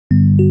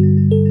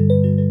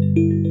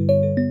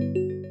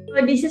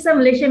this is a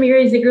Malaysia Miro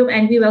user group,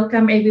 and we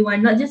welcome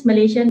everyone, not just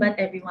Malaysian, but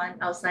everyone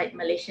outside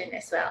Malaysian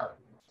as well.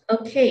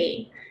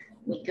 Okay,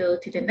 we go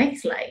to the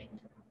next slide.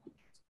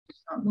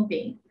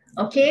 Moving.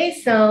 Okay,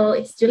 so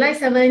it's July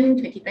 7,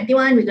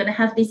 2021. We're going to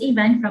have this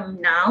event from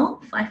now,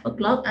 5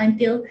 o'clock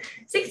until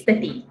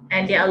 6:30.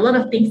 And there are a lot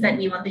of things that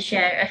we want to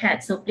share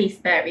ahead, so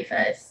please bear with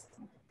us.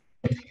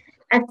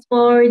 As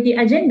for the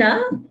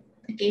agenda,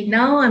 okay,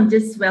 now I'm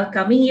just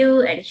welcoming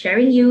you and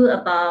sharing you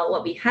about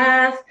what we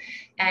have.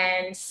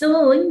 And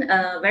soon,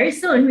 very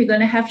soon, we're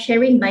going to have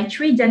sharing by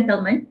 3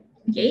 gentlemen.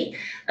 Okay,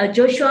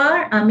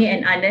 Joshua, Amir,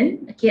 and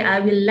Anand. Okay,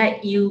 I will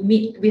let you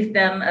meet with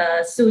them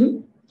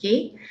soon.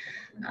 Okay.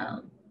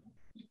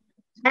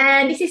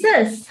 And this is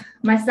us,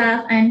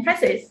 myself and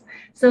Francis.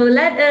 So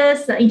let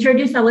us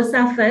introduce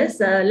ourselves first.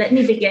 Let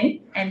me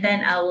begin, and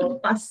then I will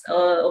pass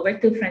over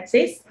to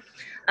Francis.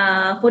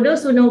 For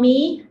those who know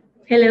me,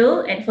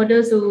 hello. And for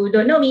those who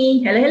don't know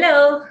me, hello, hello.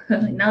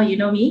 Now you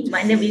know me.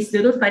 My name is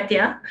Nurul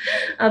Fatia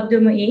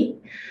Abdul Mu'in.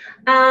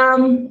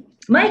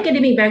 My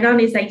academic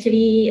background is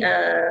actually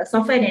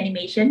software and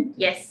animation.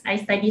 Yes, I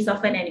study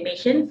software and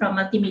animation from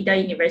Multimedia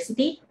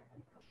University.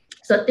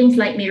 So things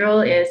like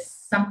Miro is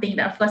something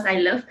that, of course, I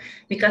love,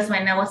 because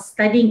when I was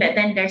studying back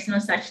then, there's no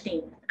such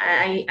thing.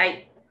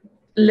 I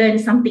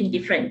learned something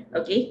different,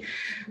 okay?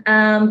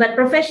 But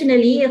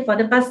professionally, for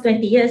the past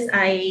 20 years,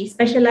 I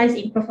specialize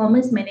in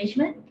performance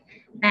management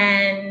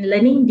and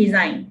learning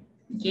design,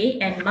 okay?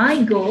 And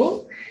my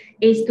goal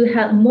is to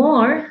help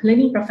more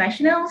learning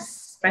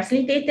professionals,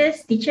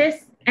 facilitators,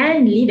 teachers,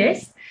 and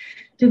leaders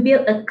to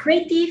build a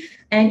creative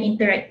and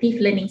interactive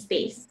learning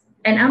space.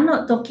 And I'm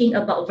not talking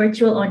about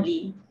virtual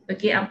only.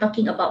 Okay, I'm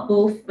talking about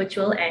both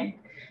virtual and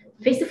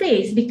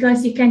face-to-face,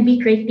 because you can be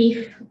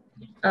creative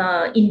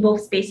in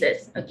both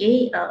spaces.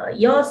 Okay,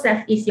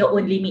 yourself is your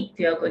own limit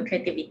to your own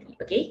creativity.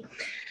 Okay,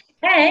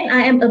 and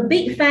I am a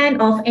big fan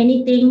of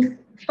anything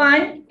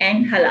fun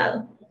and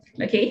halal.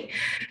 Okay,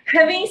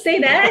 having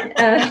said that,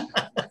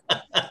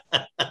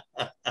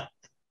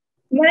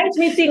 nice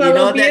meeting all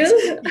of you.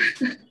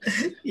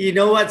 You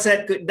know what's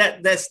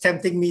that's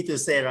tempting me to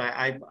say, right?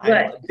 I'm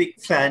a big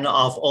fan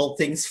of all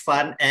things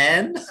fun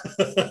and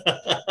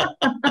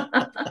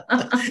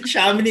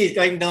Shamini is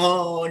going,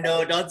 no,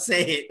 don't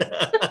say it.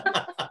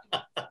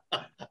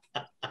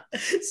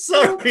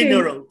 Sorry, okay.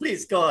 Nurul,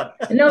 please go on.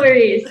 No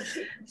worries.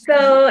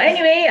 So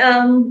anyway,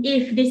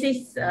 if this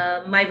is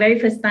my very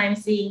first time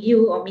seeing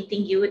you or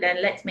meeting you,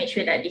 then let's make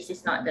sure that this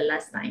is not the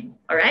last time.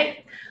 All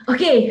right.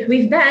 Okay.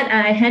 With that,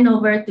 I hand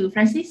over to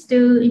Francis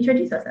to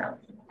introduce herself.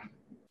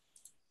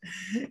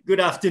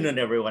 Good afternoon,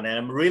 everyone. And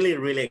I'm really,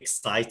 really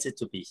excited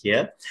to be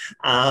here.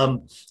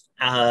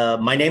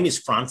 My name is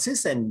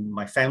Francis, and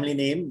my family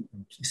name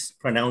is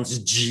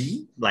pronounced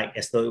G, like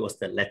as though it was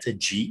the letter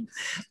G.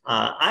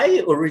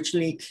 I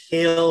originally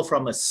hail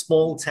from a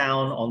small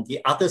town on the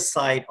other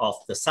side of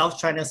the South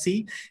China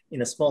Sea,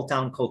 in a small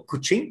town called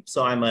Kuching.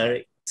 So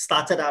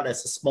started out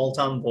as a small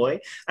town boy.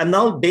 I'm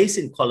now based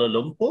in Kuala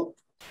Lumpur,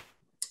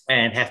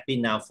 and have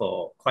been now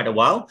for quite a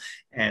while.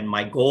 And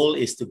my goal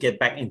is to get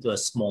back into a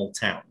small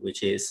town,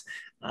 which is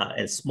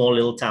a small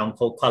little town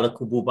called Kuala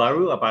Kubu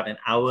Baru, about an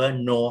hour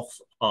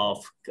north of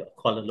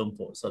Kuala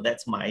Lumpur. So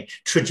that's my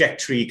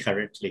trajectory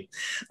currently.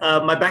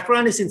 My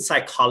background is in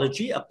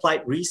psychology,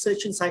 applied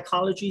research in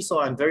psychology. So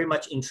I'm very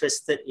much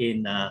interested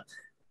in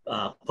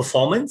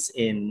performance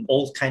in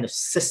all kinds of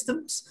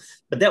systems.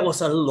 But that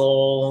was a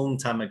long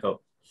time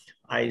ago.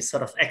 I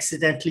sort of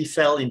accidentally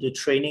fell into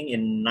training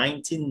in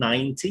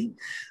 1990.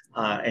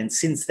 And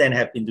since then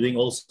have been doing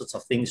all sorts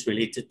of things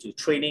related to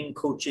training,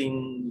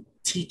 coaching,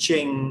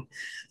 teaching,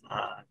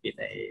 been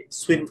a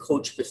swim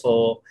coach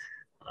before.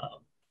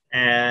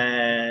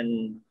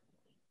 And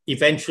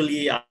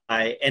eventually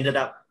I ended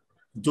up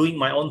doing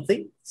my own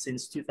thing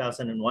since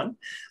 2001.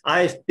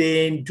 I've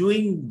been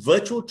doing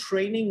virtual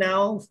training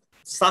now,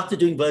 started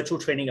doing virtual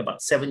training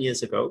about 8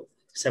 years ago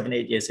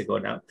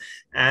now.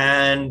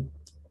 And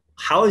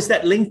how is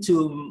that linked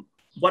to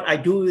what I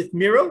do with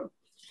Miro?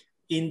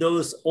 In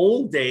those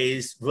old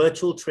days,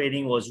 virtual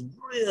training was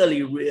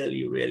really,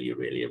 really, really,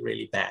 really,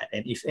 really bad.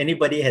 And if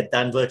anybody had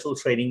done virtual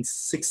training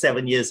 6,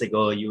 7 years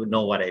ago, you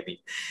know what I mean.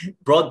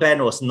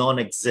 Broadband was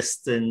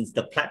non-existent.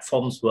 The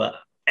platforms were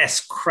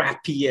as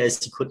crappy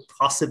as you could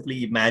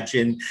possibly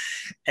imagine.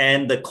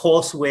 And the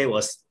courseware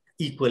was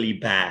equally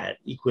bad.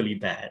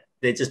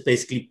 They just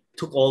basically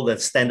took all the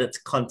standard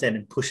content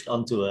and pushed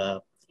into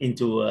a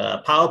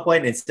PowerPoint,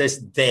 and it's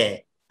just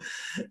there.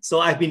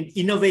 So I've been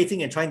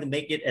innovating and trying to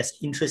make it as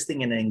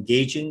interesting and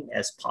engaging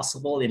as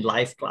possible in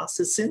live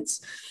classes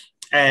since.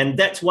 And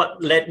that's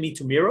what led me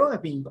to Miro.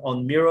 I've been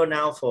on Miro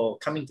now for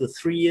coming to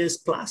 3 years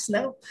plus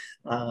now.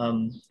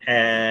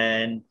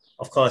 And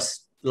of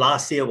course,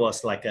 last year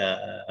was like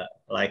a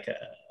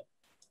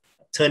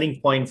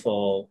turning point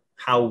for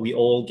how we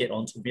all get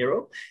onto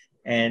Miro.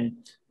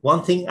 And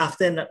one thing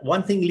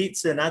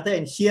leads to another.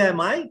 And here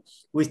am I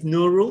with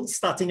Nurul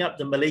starting up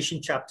the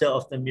Malaysian chapter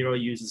of the Miro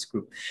Users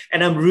Group.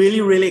 And I'm really,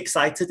 really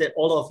excited that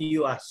all of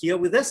you are here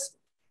with us.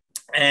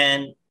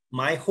 And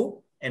my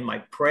hope and my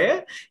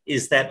prayer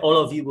is that all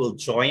of you will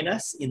join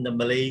us in the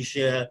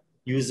Malaysia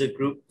user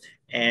group.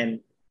 And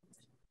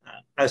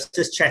I was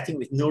just chatting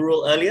with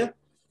Nurul earlier.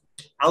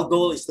 Our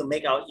goal is to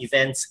make our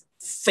events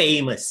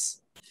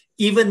famous,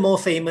 even more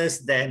famous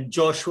than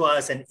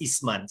Joshua's and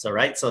Isman's, all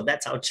right? So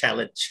that's our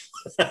challenge.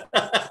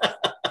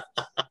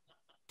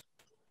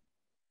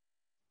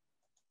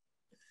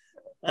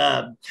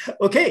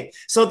 Okay,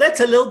 so that's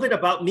a little bit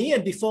about me.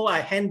 And before I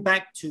hand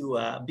back to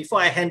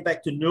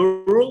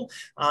Nurul,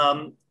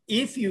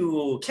 if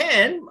you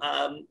can,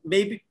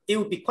 maybe it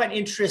would be quite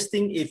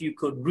interesting if you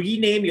could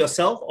rename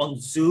yourself on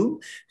Zoom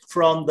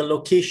from the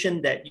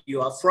location that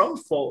you are from.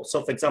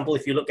 So for example,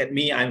 if you look at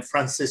me, I'm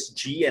Francis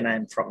G and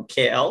I'm from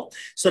KL,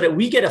 so that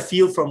we get a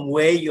feel from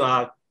where you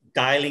are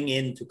dialing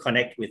in to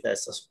connect with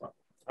us as well.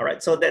 All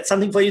right, so that's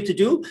something for you to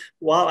do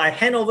while I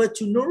hand over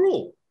to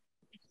Nurul.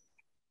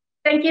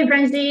 Thank you,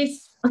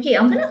 Francis. Okay,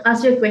 I'm going to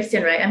ask you a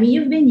question, right? I mean,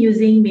 you've been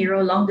using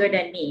Miro longer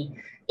than me.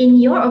 In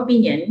your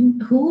opinion,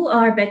 who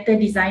are better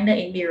designer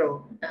in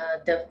Miro,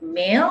 the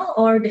male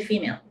or the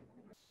female?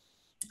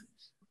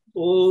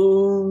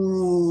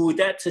 Oh,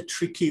 that's a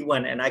tricky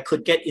one. And I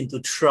could get into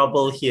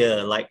trouble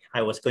here, like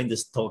I was going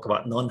to talk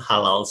about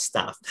non-halal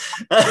stuff.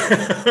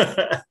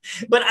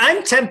 But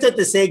I'm tempted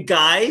to say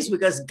guys,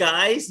 because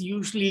guys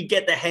usually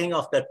get the hang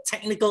of the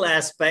technical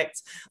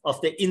aspects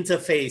of the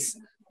interface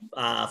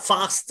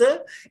faster,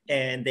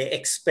 and they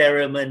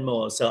experiment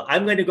more. So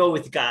I'm going to go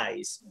with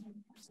guys.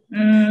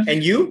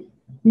 And you?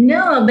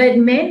 No, but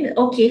men,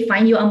 okay,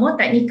 fine, you are more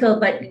technical,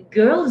 but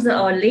girls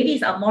or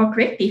ladies are more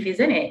creative,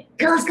 isn't it?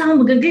 Girls,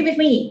 come, agree with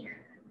me.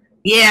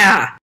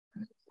 Yeah.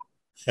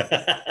 Okay,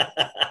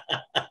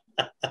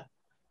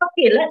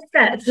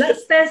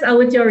 let's test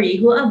our theory.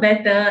 Who are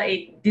better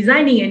in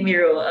designing in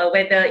Miro,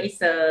 whether it's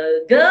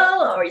a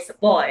girl or it's a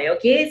boy,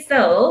 okay?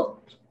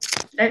 So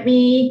let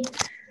me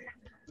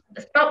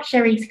stop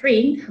sharing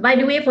screen. By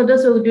the way, for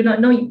those who do not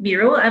know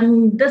Miro,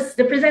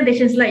 the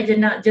presentation slide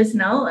just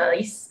now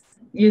is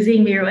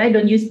using Miro. I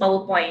don't use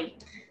PowerPoint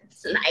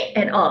slide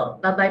at all.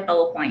 Bye-bye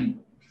PowerPoint.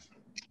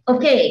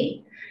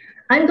 Okay,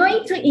 I'm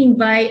going to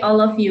invite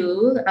all of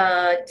you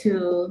I'm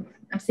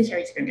still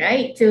sharing screen,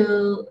 right?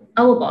 To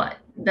our board,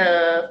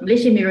 the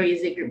Malaysia Miro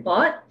User Group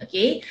board,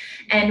 okay?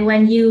 And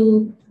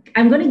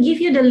I'm going to give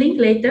you the link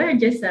later,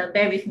 just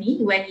bear with me.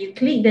 When you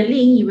click the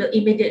link, you will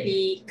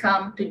immediately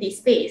come to this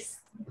space.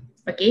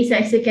 Okay, so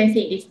as you can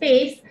see this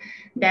space,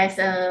 there's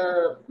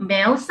a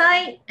male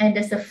side and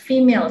there's a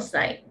female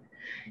side.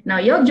 Now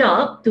your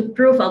job to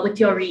prove our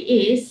theory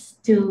is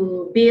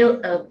to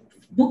build a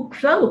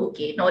flower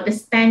bouquet, the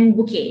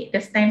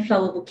stand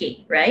flower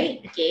bouquet, right?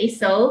 Okay,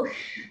 so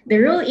the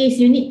rule is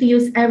you need to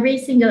use every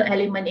single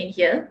element in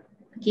here,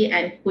 okay,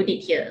 and put it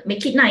here.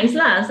 Make it nice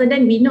lah, so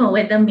then we know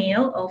whether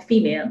male or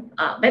female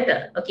are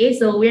better. Okay,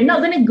 so we're not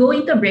going to go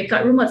into a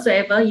breakout room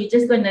whatsoever. You're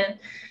just going to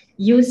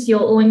use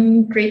your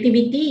own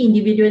creativity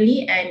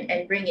individually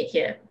and bring it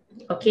here.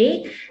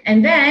 Okay,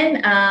 and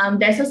then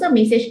there's also a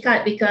message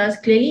card, because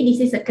clearly this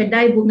is a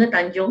Kedai Bunga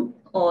Tanjung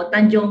or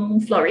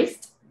Tanjung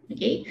Florist.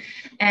 Okay,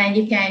 and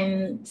you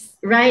can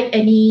write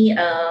any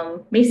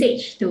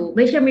message to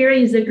Malaysia Miro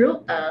User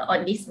Group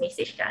on this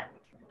message card.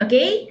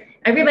 Okay,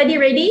 everybody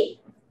ready?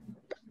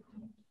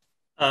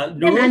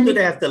 Nurul, do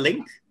they have the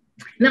link?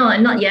 No,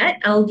 not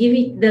yet. I'll give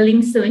it the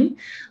link soon.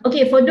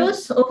 Okay, for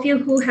those of you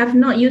who have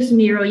not used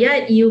Miro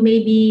yet, you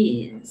may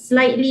be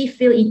slightly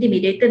feel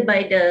intimidated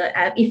by the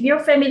app. If you're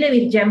familiar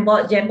with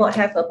Jamboard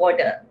have a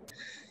border.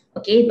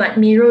 Okay, but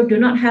Miro do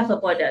not have a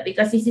border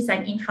because this is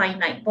an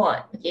infinite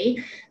board. Okay,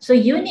 so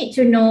you need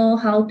to know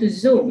how to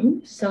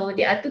zoom. So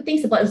there are two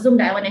things about zoom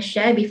that I want to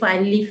share before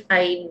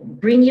I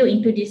bring you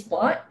into this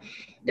board.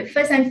 The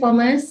first and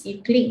foremost,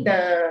 you click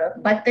the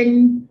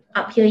button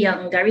up here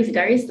yang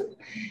garis-garis tu,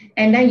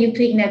 and then you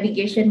click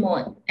navigation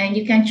mode, and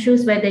you can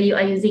choose whether you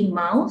are using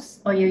mouse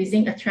or you're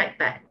using a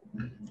trackpad.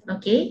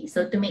 Okay,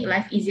 so to make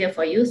life easier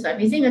for you, so I'm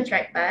using a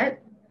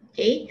trackpad.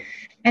 Okay,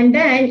 and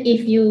then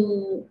if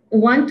you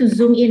want to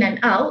zoom in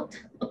and out,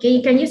 okay,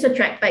 you can use a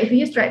trackpad. If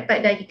you use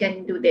trackpad, then you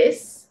can do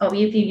this. Or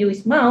if you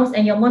use mouse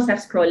and your mouse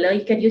have scroller,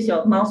 you can use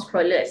your mouse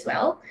scroller as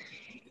well.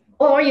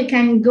 Or you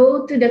can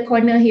go to the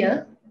corner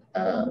here,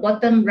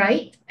 bottom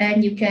right,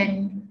 and you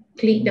can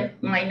click the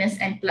minus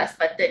and plus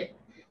button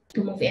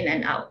to move in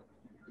and out.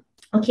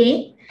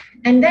 Okay,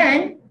 and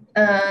then,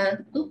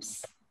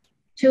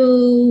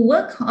 to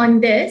work on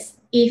this,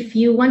 if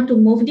you want to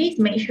move this,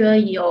 make sure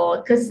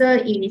your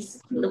cursor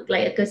look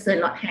like a cursor,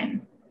 not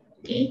hand.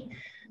 Okay,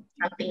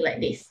 something like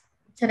this.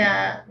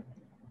 Ta-da!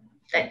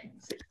 That's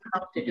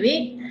how to do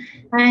it.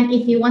 And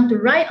if you want to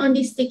write on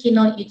this sticky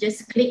note, you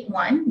just click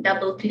one,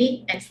 double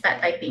click, and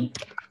start typing.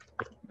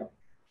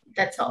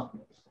 That's all.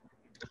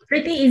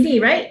 Pretty easy,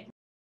 right?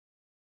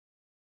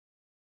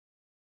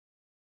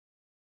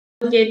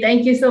 Okay,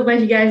 thank you so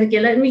much, guys.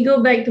 Okay, let me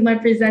go back to my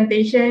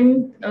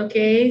presentation.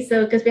 Okay,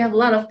 so because we have a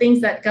lot of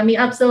things that coming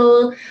up,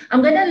 so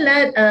I'm gonna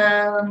let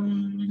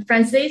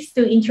Francis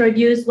to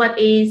introduce what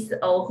is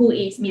or who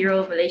is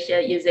Miro Malaysia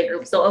User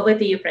Group. So over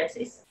to you,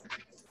 Francis.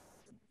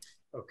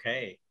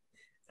 Okay,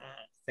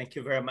 Thank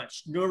you very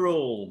much,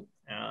 Nurul.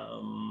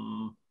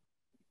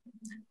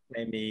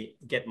 Let me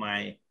get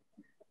my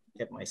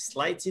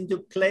slides into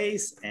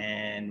place,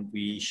 and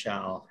we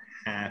shall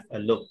have a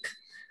look.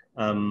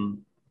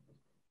 You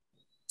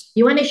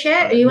want to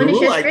share? You want to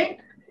share screen?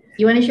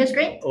 You want to share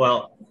screen?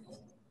 Well,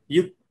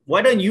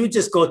 why don't you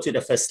just go to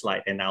the first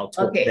slide, and I'll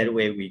talk. Okay. That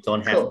way we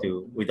don't have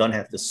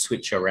to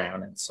switch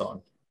around and so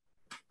on.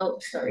 Oh,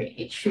 sorry.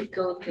 It should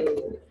go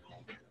to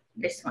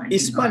this one.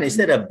 Isman, is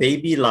that a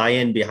baby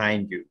lion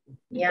behind you?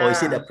 Yeah. Or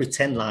is it a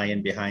pretend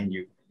lion behind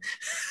you?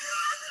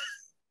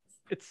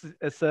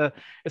 It's a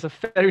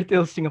fairy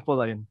tale Singapore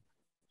lion.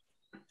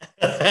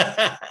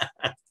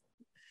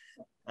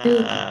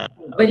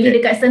 Beli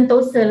dekat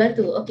Sentosa lah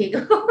tu. Okay,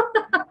 go.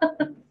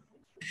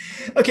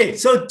 Okay,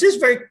 so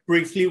just very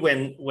briefly,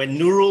 when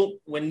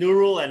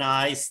Nurul and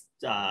I,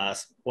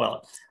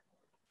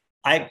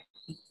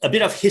 a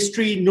bit of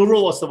history.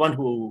 Nurul was the one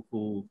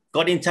who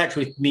got in touch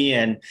with me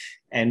and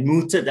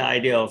mooted the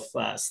idea of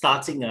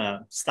starting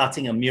a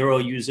Miro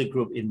user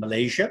group in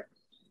Malaysia.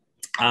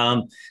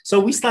 So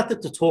we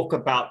started to talk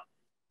about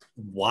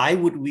why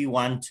would we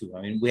want to.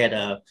 I mean, we had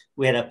a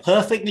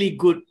perfectly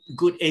good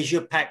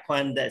Asia Pac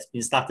one that's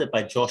been started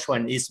by Joshua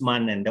and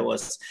Isman, and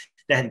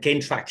that had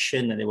gained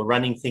traction, and they were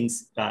running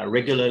things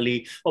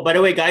regularly. Oh, by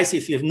the way, guys,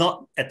 if you've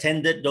not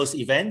attended those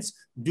events,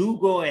 do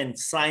go and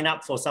sign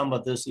up for some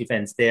of those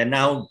events. They are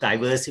now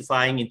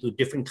diversifying into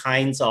different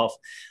kinds of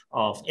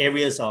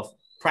areas of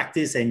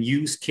practice and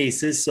use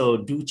cases. So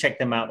do check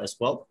them out as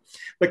well.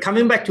 But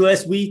coming back to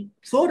us, we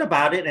thought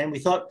about it and we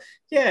thought,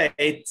 yeah,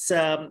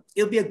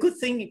 it'll be a good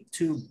thing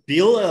to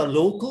build a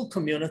local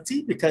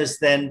community, because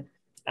then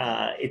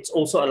it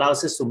also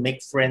allows us to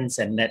make friends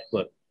and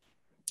network.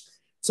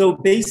 So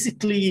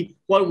basically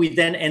what we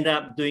then ended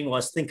up doing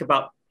was think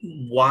about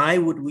why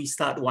would we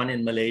start one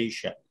in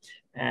Malaysia?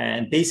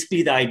 And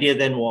basically the idea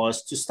then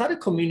was to start a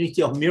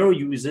community of Miro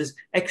users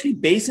actually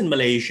based in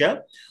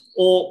Malaysia,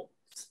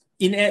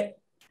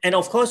 and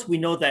of course we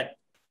know that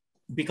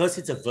because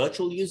it's a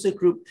virtual user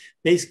group,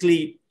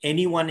 basically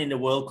anyone in the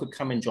world could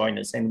come and join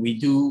us. And we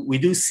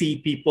do see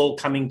people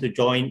coming to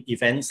join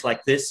events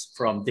like this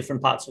from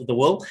different parts of the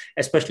world,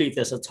 especially if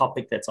there's a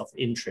topic that's of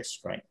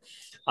interest, right?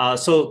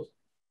 So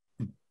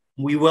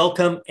we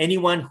welcome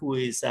anyone who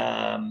is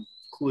in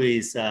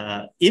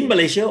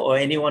Malaysia, or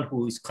anyone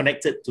who is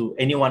connected to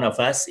any one of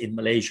us in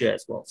Malaysia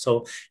as well.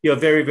 So you're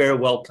very, very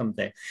welcome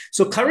there.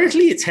 So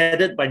currently it's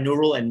headed by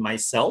Nurul and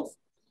myself.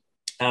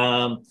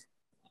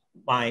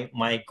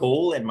 My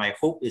goal and my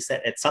hope is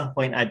that at some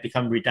point I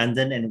become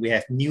redundant and we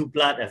have new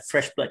blood and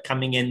fresh blood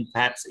coming in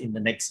perhaps in the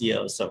next year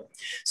or so.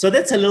 So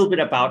that's a little bit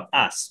about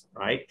us,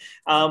 right?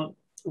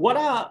 What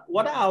are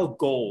our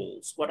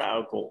goals? What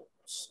are our goals?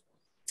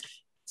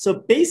 So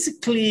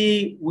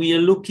basically we are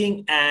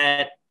looking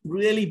at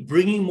really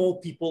bringing more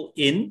people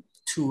in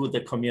to the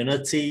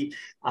community.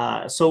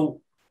 So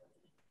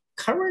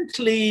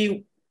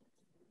currently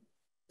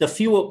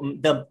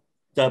the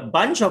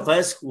bunch of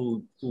us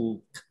who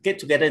get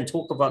together and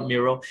talk about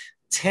Miro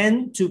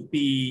tend to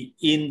be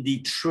in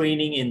the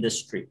training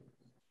industry.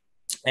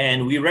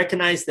 And we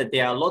recognize that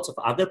there are lots of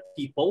other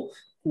people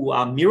who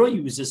are Miro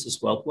users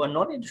as well, who are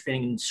not in the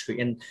training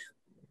industry. And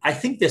I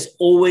think there's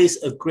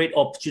always a great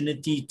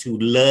opportunity to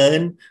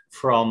learn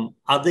from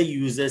other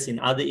users in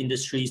other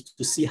industries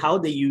to see how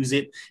they use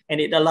it. And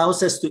it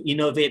allows us to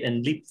innovate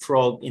and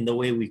leapfrog in the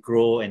way we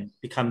grow and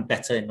become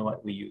better in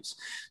what we use.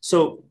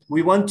 So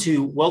we want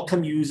to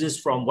welcome users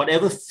from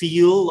whatever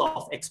field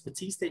of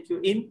expertise that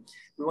you're in.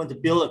 We want to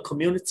build a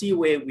community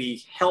where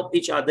we help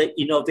each other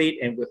innovate,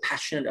 and we're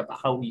passionate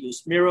about how we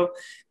use Miro.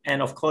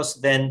 And of course,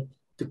 then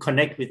to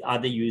connect with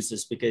other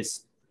users,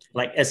 because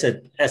like as a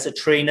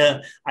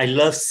trainer, I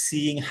love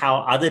seeing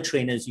how other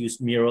trainers use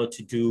Miro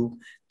to do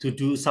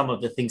some of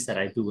the things that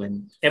I do.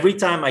 And every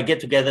time I get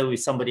together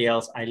with somebody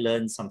else, I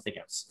learn something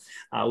else,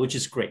 which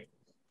is great.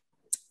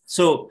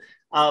 So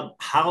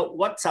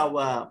what's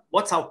our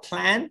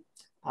plan?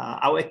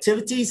 Our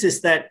activities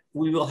is that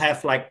we will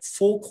have like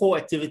 4 core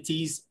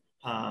activities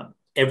throughout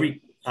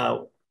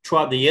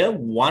the year,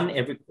 1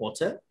 every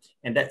quarter,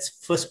 and that's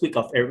first week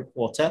of every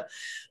quarter.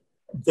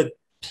 The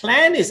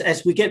plan is,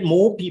 as we get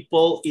more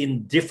people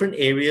in different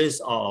areas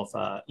of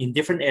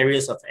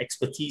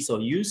expertise or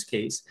use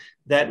case,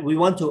 that we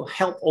want to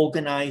help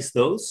organize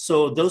those.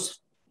 So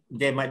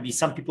there might be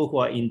some people who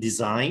are in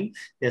design,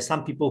 there's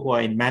some people who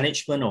are in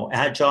management or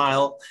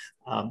agile.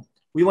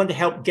 We want to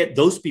help get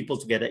those people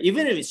together,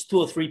 even if it's 2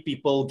 or 3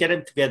 people, get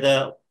them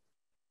together,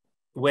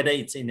 whether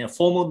it's in a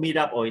formal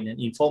meetup or in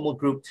an informal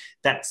group.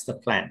 That's the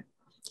plan.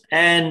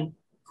 And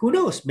who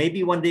knows,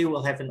 maybe one day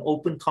we'll have an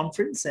open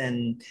conference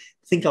and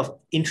think of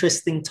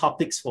interesting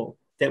topics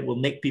that will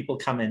make people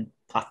come and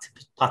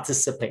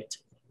participate.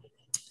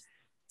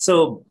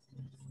 So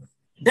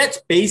that's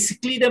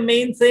basically the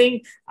main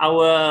thing.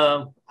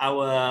 Our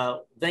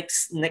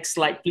next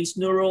slide, please,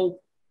 Nurul.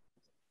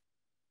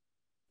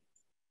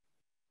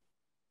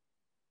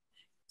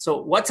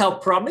 So what's our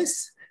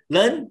promise?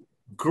 Learn,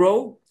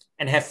 grow,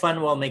 and have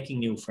fun while making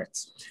new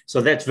friends.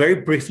 So that's very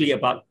briefly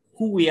about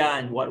who we are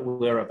and what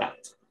we're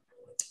about.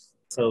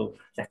 So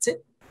that's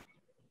it.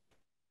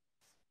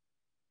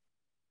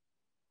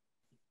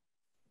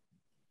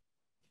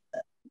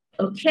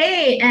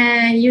 Okay,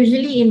 and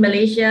usually in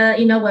Malaysia,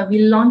 when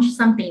we launch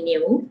something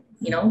new,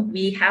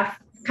 we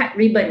have cut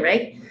ribbon,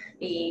 right?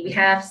 We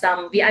have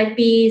some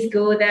VIPs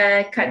go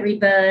there, cut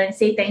ribbon,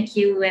 say thank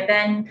you, and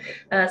then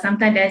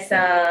sometimes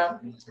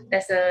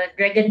there's a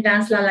dragon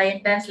dance lah,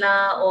 lion dance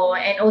lah,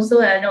 and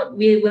also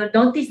we will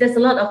notice there's a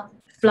lot of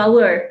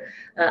flower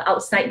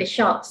outside the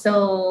shop.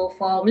 So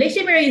for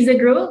Malaysia Miro User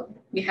Group,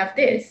 we have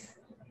this.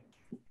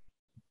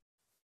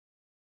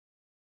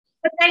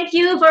 Thank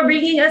you for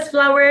bringing us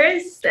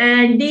flowers.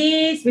 And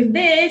with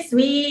this,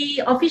 we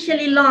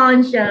officially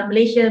launched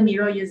Malaysia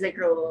Miro User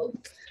Group.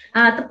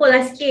 Tepuk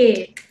lah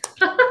sikit.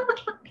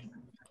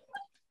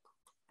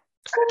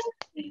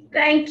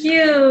 Thank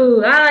you.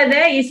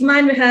 There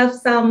Isman, we have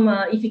some,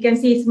 if you can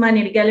see Isman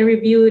in the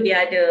gallery view,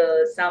 dia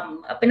ada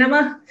some, apa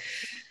nama?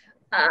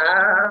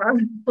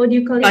 What do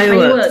you call it?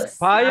 Fireworks.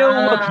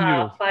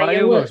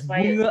 Fireworks.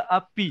 Bunga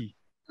api.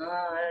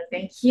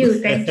 Thank you.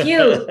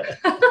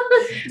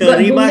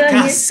 Terima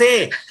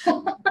kasih.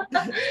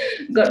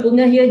 Got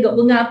bunga here, got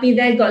bunga api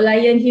there, got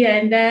lion here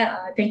and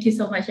there. Thank you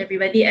so much,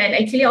 everybody. And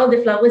actually, all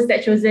the flowers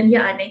that chosen here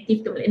are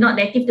not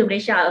native to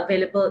Malaysia, are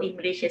available in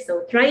Malaysia.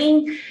 So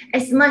trying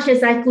as much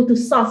as I could to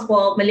source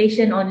for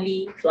Malaysian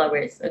only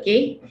flowers.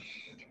 Okay.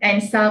 And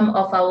some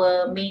of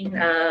our main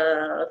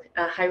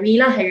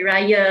Hari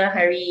Raya,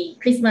 Hari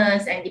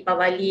Christmas, and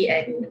Deepavali,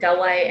 and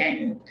Gawai,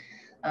 and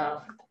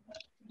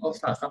all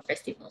sorts of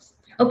festivals.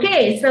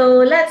 Okay,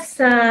 so let's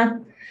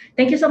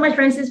thank you so much,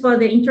 Francis, for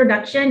the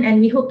introduction,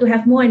 and we hope to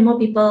have more and more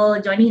people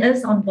joining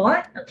us on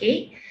board.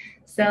 Okay,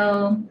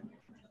 so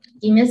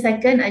give me a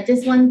second. I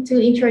just want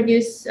to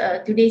introduce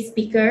today's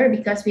speaker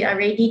because we are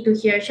ready to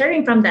hear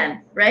sharing from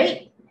them,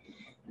 right?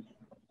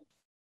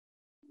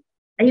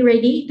 Are you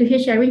ready to hear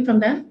sharing from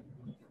them?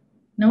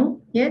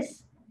 No?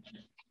 Yes?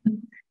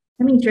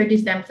 Let me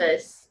introduce them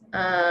first.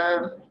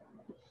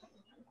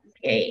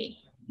 Okay.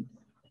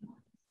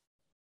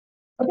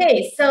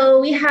 Okay, so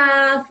we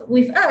have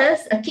with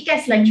us a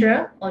kick-ass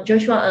lecturer, or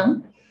Joshua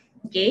Ng.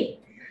 Okay,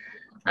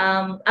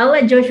 I'll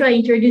let Joshua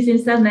introduce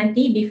himself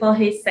nanti before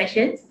his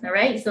sessions. All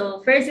right,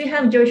 so first we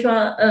have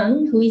Joshua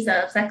Ng, who is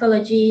a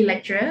psychology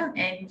lecturer,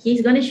 and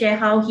he's going to share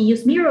how he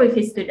used Miro with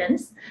his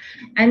students.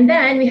 And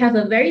then we have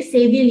a very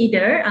savvy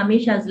leader, Amir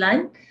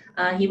Shazlan.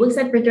 He works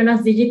at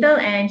Petronas Digital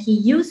and he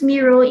used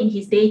Miro in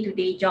his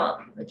day-to-day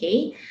job.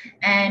 Okay,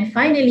 and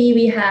finally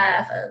we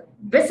have a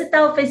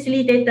versatile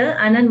facilitator,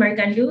 Anand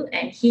Markandu,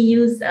 and he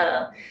used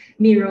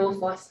Miro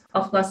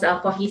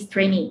for his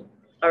training.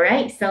 All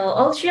right, so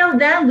all three of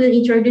them will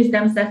introduce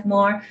themselves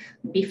more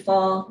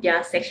before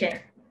their section.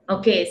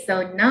 Okay,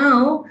 so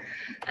now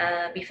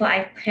before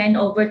I hand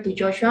over to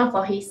Joshua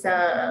for his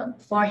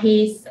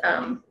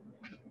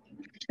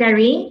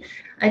sharing,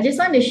 I just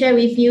want to share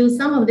with you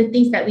some of the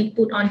things that we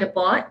put on the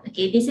board.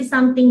 Okay, this is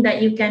something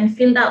that you can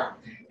fill out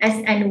as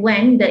and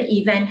when the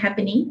event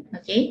happening.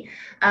 Okay,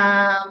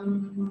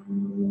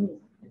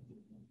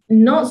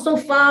 not so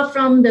far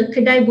from the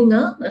Kedai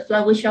Bunga, a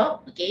flower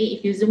shop. Okay,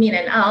 if you zoom in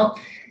and out,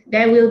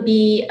 there will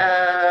be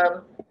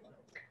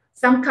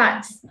some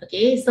cards.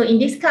 Okay, so in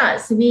these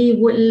cards, we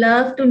would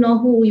love to know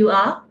who you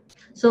are.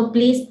 So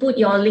please put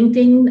your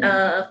LinkedIn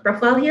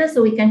profile here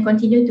so we can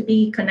continue to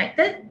be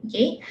connected.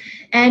 Okay,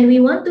 and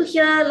we want to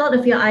hear a lot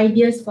of your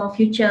ideas for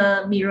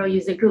future Miro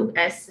User Group.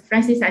 As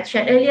Francis had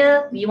shared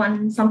earlier, we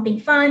want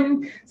something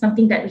fun,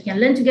 something that we can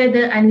learn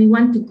together, and we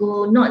want to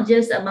go not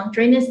just among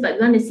trainers, but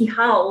we want to see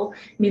how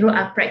Miro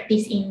are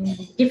practiced in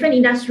different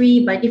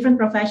industry by different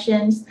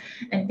professions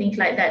and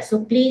things like that. So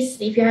please,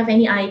 if you have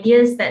any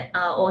ideas that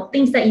or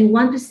things that you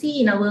want to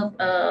see in our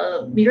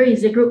Miro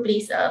User Group,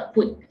 please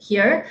put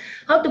here.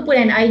 How to put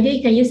an idea?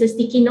 You can use a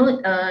sticky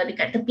note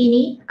dekat tepi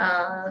ni.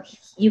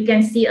 You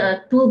can see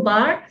a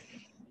toolbar.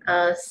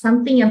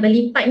 Something yang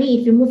berlipat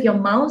ni, if you move your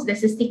mouse,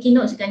 there's a sticky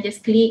note, so you can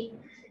just click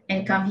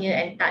and come here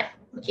and type.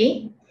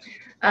 Okay,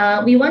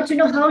 we want to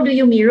know how do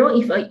you Miro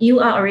if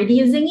you are already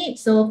using it.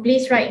 So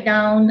please write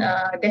down,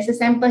 there's a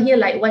sample here,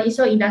 like what is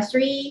your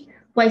industry,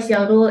 what is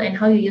your role, and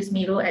how you use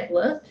Miro at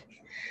work.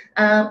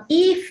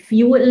 If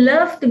you would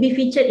love to be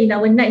featured in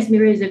our next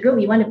Miro User Group,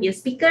 you want to be a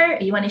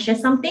speaker, you want to share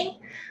something,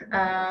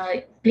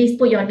 please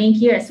put your name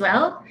here as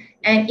well.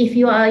 And if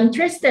you are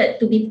interested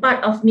to be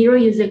part of Miro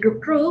User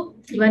Group crew,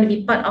 you want to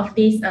be part of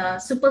this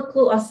super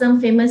cool,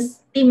 awesome,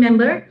 famous team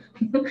member,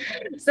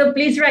 so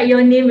please write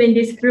your name in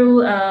this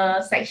crew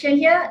section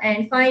here.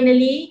 And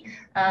finally,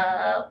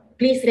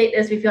 please rate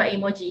us with your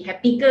emoji.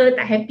 Happy ke,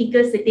 tak happy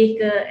ke, sedih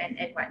ke, and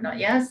whatnot.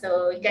 Yeah,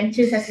 so you can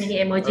choose as many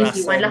emojis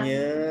you want lah.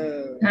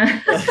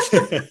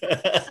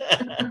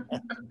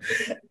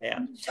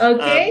 Yeah.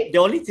 Okay. The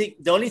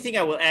only thing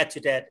I will add to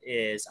that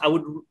is I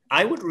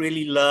would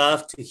really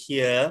love to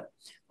hear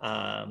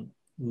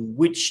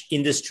which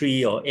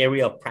industry or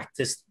area of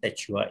practice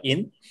that you are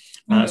in.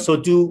 So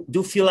do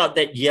fill out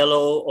that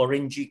yellow,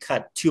 orangey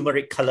card,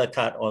 turmeric color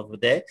card over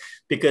there,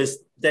 because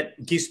that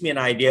gives me an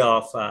idea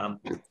of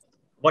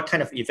what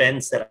kind of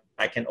events that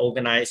I can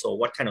organize or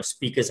what kind of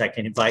speakers I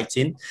can invite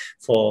in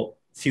for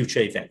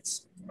future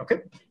events.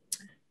 Okay.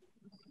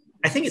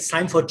 I think it's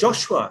time for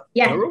Joshua.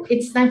 Yeah, Miro?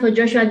 it's time for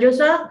Joshua.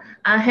 Joshua,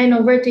 I'll hand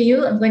over to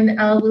you.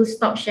 I will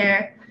stop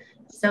share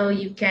so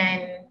you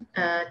can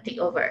take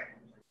over.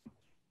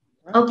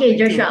 Okay,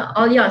 Joshua,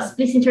 all yours.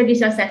 Please introduce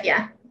yourself.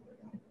 Yeah.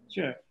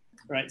 Sure.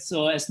 Right.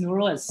 So as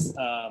Nurul has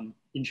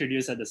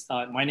introduced at the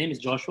start, my name is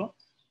Joshua.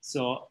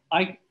 So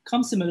I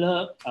come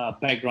similar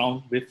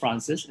background with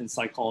Francis in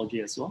psychology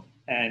as well.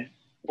 And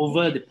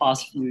over the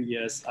past few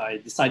years, I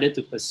decided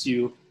to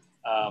pursue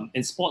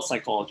in sports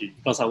psychology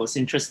because I was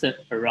interested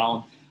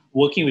around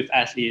working with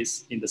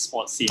athletes in the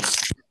sports scene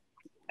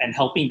and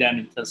helping them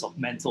in terms of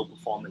mental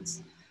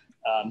performance.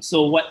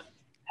 So what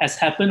has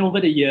happened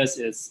over the years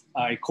is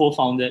I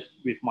co-founded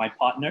with my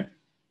partner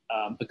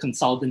a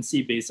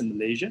consultancy based in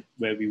Malaysia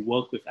where we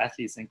work with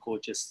athletes and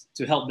coaches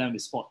to help them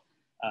with sport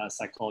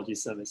psychology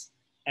service.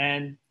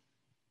 And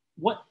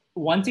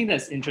one thing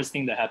that's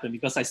interesting that happened,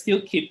 because I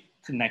still keep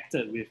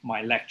connected with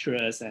my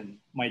lecturers and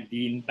my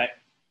dean back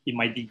in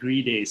my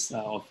degree days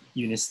of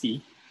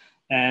university.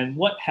 And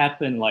what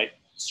happened like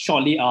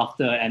shortly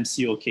after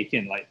MCO kicked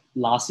in, like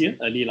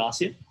early last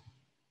year,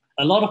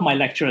 a lot of my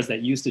lecturers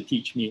that used to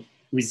teach me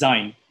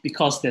resigned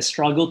because they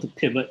struggled to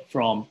pivot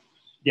from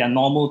their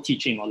normal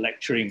teaching or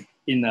lecturing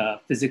in a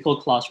physical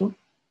classroom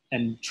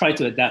and try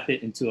to adapt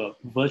it into a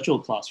virtual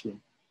classroom,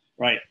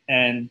 right?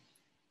 And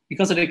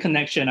because of the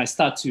connection, I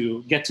start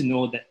to get to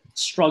know that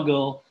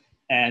struggle,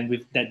 and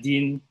with that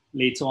dean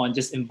later on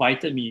just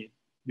invited me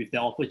with the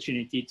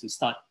opportunity to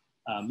start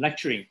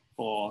lecturing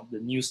for the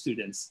new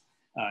students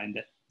in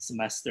that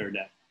semester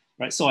there,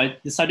 right? So I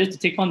decided to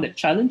take on that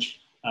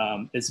challenge.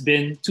 It's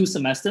been 2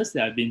 semesters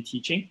that I've been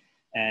teaching.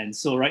 And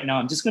so right now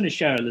I'm just going to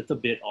share a little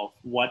bit of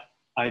what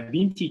I've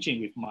been teaching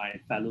with my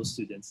fellow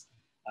students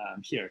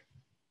here.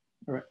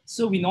 All right.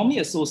 So we normally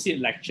associate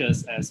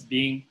lectures as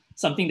being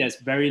something that's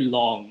very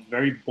long,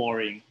 very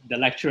boring. The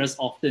lecturers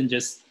often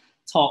just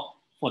talk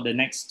for the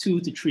next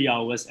 2 to 3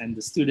 hours and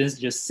the students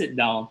just sit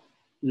down,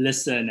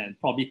 listen, and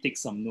probably take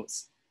some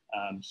notes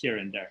here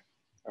and there.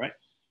 All right.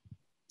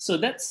 So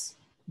that's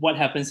what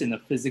happens in a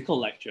physical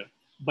lecture.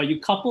 But you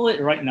couple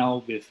it right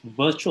now with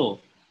virtual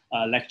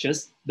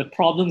lectures, the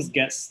problems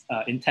gets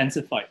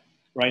intensified,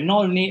 right?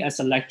 Not only as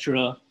a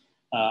lecturer,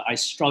 I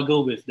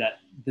struggle with that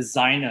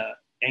designer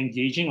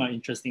engaging or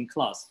interesting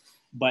class,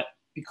 but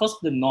because of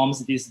the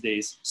norms these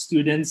days,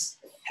 students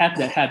have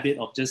the habit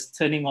of just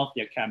turning off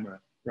their camera,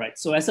 right?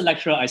 So as a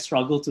lecturer, I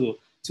struggle to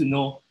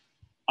know,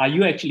 are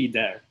you actually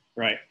there,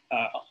 right?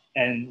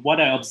 And what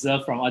I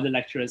observe from other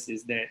lecturers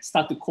is they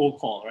start to cold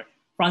call, right?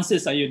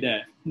 Francis, are you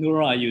there?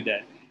 Nura, are you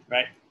there,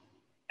 right?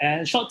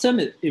 And short term,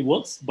 it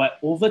works, but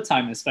over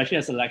time, especially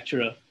as a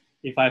lecturer,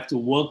 if I have to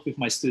work with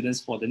my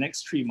students for the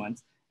next 3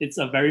 months, it's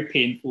a very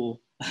painful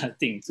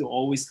thing to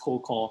always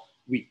cold call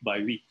week by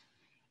week,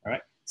 all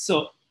right?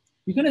 So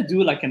we're gonna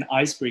do like an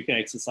icebreaker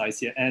exercise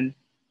here. And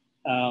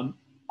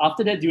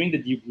after that, during the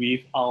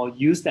debrief, I'll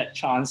use that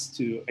chance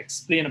to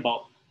explain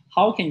about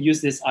how I can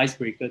use this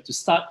icebreaker to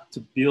start to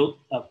build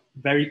a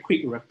very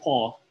quick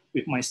rapport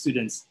with my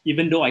students,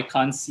 even though I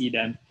can't see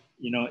them,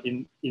 you know,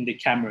 in the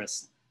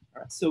cameras.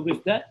 All right, so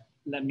with that,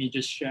 let me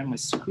just share my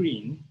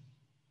screen.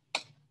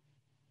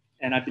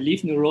 And I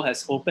believe Nurul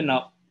has opened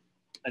up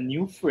a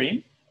new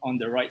frame on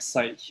the right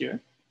side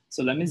here.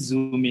 So let me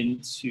zoom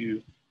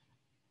into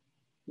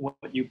what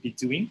you'll be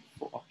doing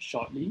for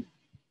shortly.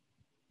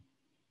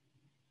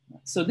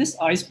 So this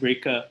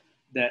icebreaker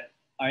that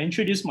I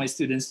introduce my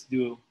students to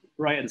do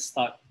right at the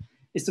start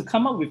is to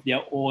come up with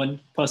their own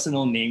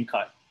personal name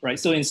card, right?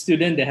 So in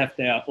student, they have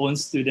their own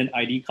student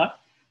ID card.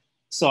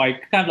 So I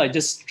kind of like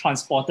just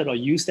transported or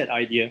used that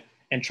idea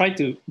and tried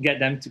to get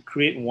them to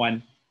create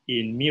one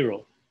in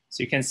Miro.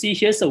 So you can see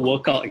here's a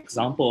workout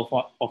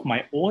example of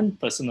my own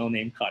personal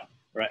name card,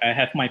 right? I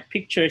have my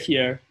picture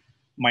here,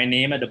 my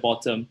name at the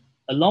bottom,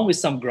 along with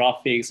some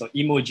graphics or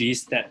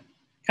emojis that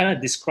kind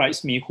of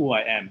describes me who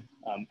I am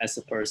as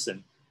a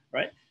person,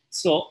 right?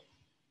 So,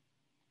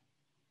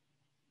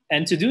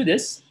 and to do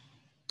this,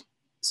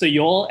 so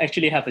you all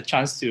actually have a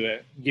chance to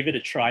give it a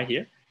try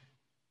here.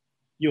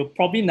 You're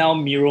probably now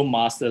Miro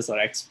masters or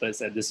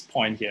experts at this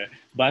point here,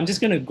 but I'm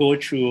just going to go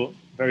through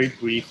very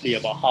briefly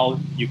about how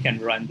you can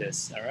run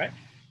this, all right?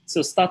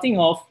 So starting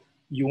off,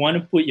 you want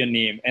to put your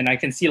name, and I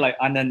can see like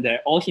Anand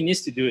there. All he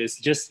needs to do is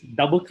just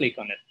double click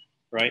on it,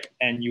 right?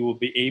 And you will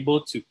be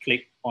able to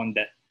click on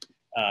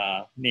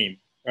that name,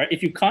 right?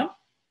 If you can't,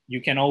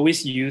 you can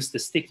always use the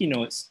sticky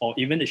notes or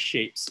even the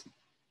shapes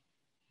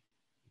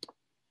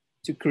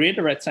to create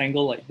a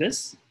rectangle like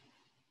this.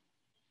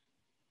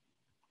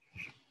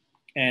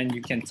 And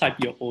you can type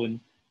your own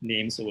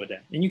names over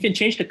there. And you can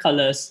change the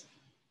colors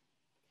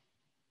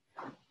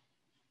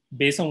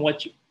based on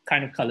what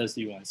kind of colors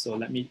you want. So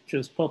let me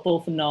choose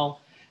purple for now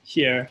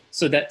here.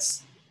 So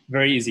that's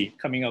very easy,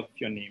 coming up with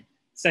your name.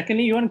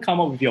 Secondly, you want to come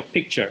up with your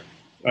picture,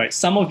 right?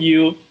 Some of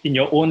you in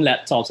your own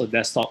laptops or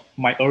desktop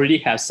might already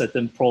have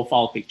certain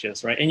profile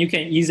pictures, right? And you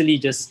can easily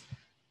just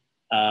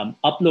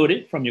upload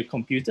it from your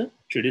computer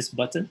through this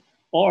button,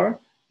 Or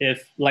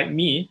if, like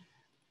me,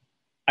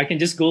 I can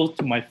just go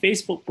to my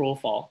Facebook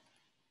profile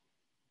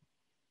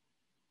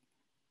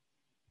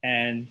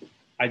and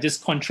I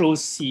just Control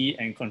C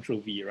and Control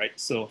V, right?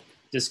 So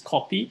just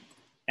copy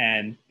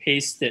and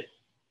paste it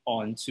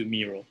onto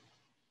Miro.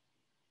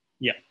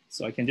 Yeah,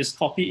 so I can just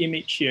copy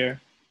image here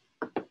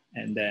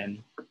and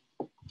then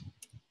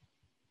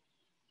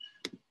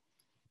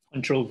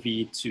Control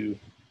V to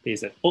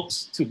paste it.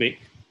 Oops, too big.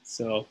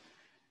 So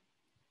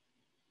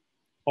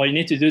all you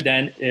need to do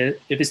then is,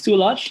 if it's too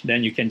large,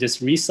 then you can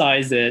just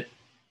resize it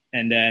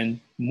and then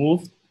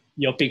move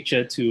your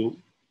picture to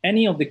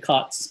any of the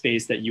card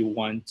space that you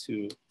want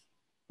to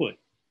put.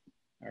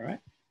 All right.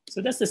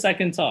 So that's the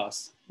second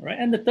task. All right.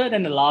 And the third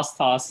and the last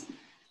task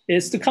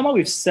is to come up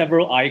with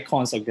several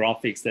icons or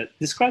graphics that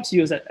describes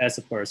you as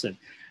a person.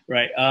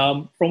 Right.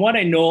 From what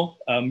I know,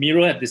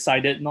 Miro have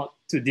decided not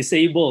to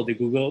disable the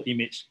Google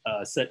image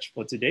search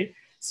for today.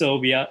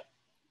 So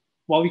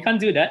while we can't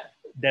do that,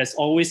 there's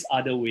always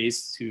other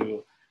ways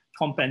to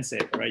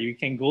compensate, right? You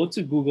can go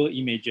to Google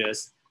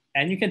Images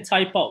and you can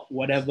type out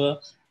whatever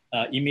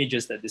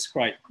images that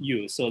describe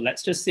you. So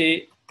let's just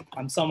say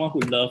I'm someone who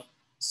loves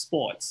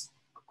sports,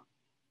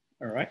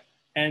 all right?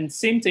 And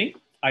same thing,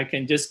 I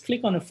can just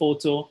click on a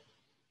photo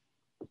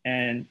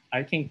and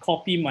I can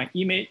copy my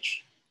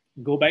image,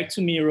 go back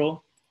to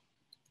Miro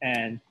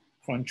and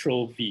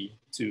Control V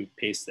to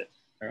paste it,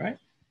 all right?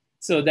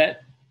 So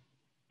that,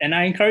 and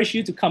I encourage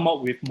you to come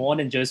up with more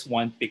than just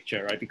one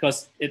picture, right?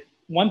 Because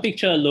one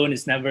picture alone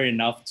is never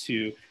enough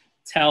to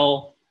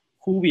tell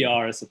who we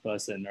are as a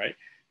person, right?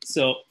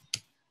 So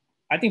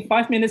I think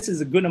 5 minutes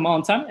is a good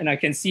amount of time, and I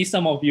can see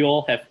some of you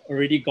all have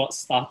already got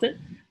started,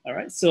 all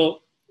right?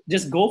 So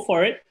just go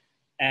for it,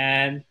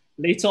 and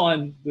later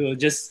on, we'll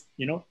just,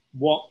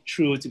 walk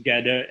through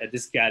together at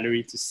this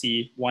gallery to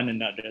see one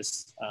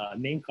another's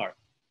name card.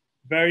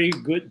 Very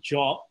good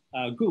job.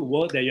 Good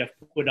work that you have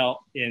put out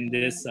in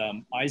this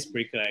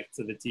icebreaker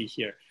activity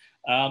here.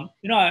 I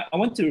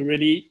want to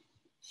really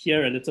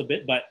hear a little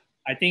bit, but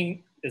I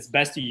think it's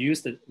best to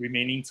use the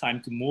remaining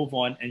time to move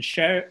on and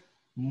share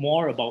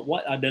more about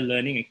what other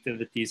learning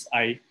activities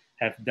I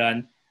have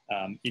done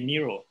in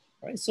Miro.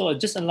 Right? So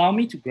just allow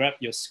me to grab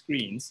your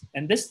screens.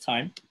 And this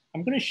time,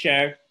 I'm going to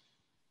share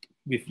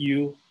with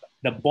you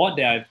the board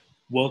that I've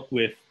worked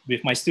with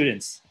my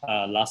students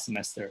last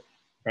semester.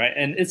 Right?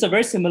 And it's a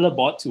very similar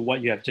board to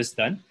what you have just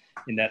done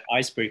in that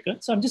icebreaker.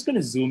 So I'm just going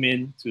to zoom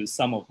in to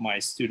some of my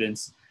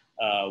students'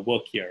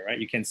 work here, right?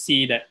 You can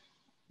see that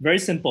very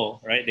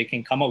simple, right? They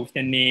can come up with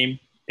their name,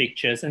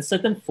 pictures, and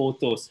certain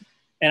photos.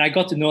 And I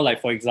got to know,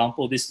 like, for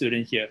example, this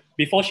student here,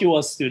 before she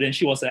was a student,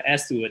 she was an air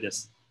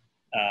stewardess.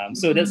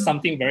 So that's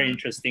something very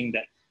interesting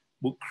that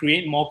would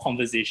create more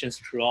conversations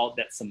throughout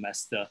that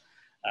semester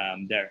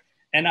there.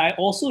 And I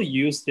also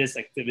use this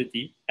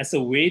activity as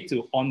a way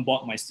to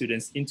onboard my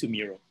students into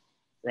Miro,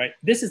 right?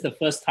 This is the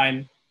first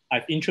time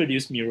I've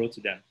introduced Miro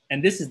to them.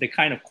 And this is the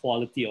kind of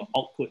quality or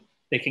output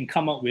they can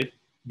come up with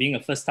being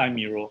a first-time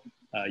Miro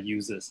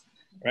users,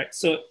 right?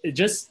 So it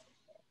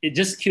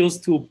just kills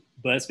two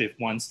birds with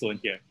one stone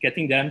here,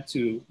 getting them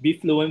to be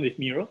fluent with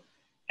Miro,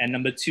 and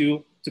number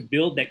two, to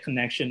build that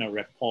connection or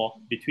rapport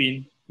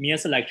between me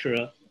as a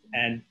lecturer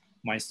and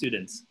my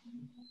students,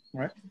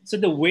 right? So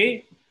the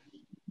way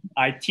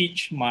I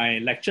teach my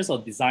lectures or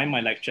design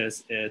my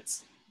lectures,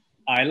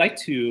 I like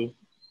to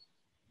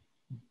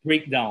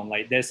break down,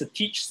 like there's a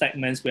teach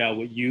segments where I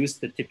would use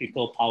the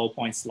typical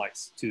PowerPoint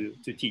slides to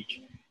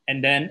teach.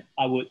 And then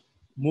I would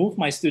move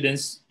my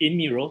students in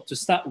Miro to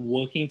start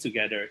working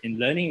together in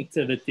learning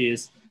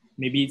activities,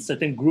 maybe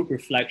certain group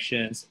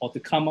reflections, or to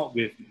come up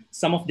with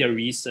some of their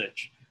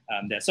research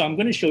there. So I'm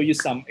going to show you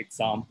some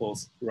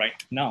examples right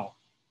now.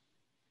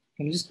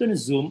 I'm just going to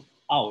zoom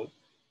out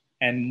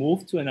and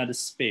move to another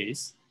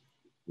space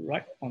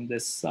right on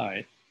this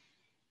side.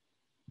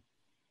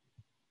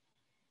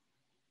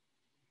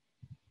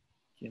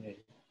 Okay.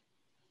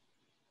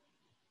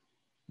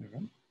 All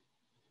right.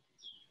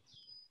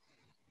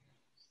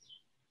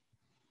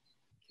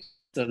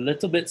 It's a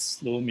little bit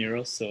slow,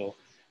 Miro, so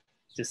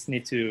just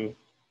need to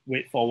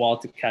wait for a while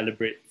to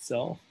calibrate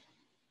itself.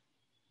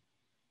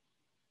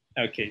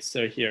 Okay,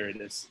 so here it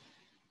is.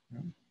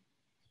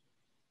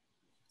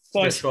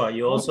 So sure,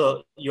 you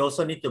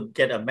also need to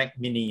get a Mac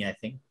Mini, I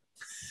think.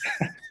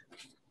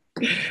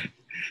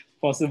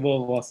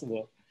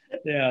 Possible.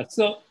 Yeah,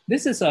 so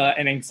this is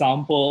an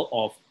example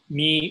of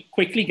me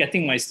quickly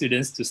getting my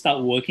students to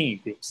start working in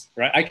groups,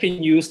 right? I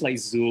can use like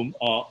Zoom,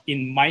 or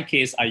in my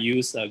case, I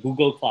use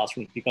Google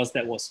Classroom because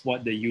that was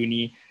what the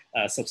uni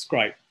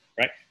subscribed,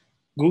 right?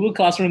 Google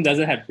Classroom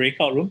doesn't have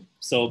breakout room,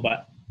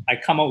 but I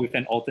come up with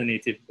an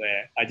alternative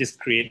where I just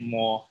create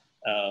more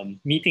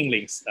meeting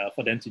links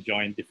for them to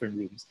join different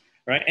rooms,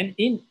 right? And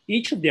in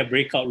each of their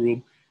breakout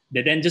room,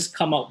 they then just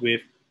come up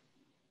with,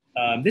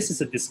 this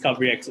is a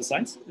discovery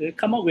exercise. They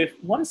come up with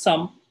what are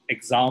some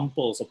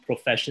examples of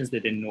professions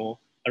that they know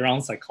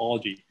around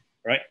psychology,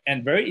 right?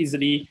 And very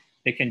easily,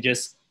 they can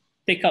just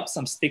pick up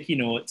some sticky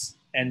notes,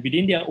 and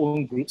within their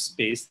own group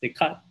space, they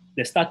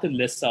start to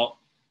list out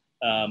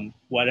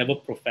whatever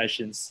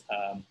professions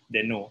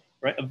they know,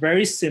 right? A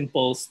very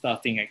simple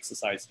starting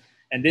exercise.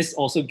 And this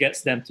also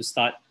gets them to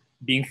start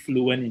being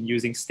fluent in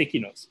using sticky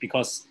notes,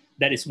 because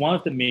that is one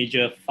of the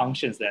major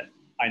functions that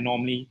I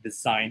normally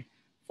design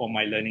for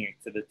my learning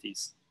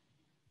activities.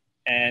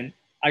 And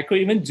I could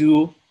even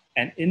do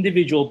an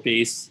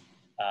individual-based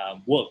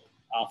work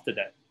after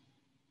that,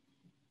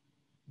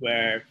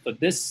 where for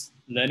this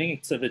learning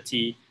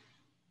activity,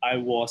 I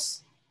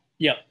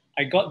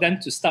got them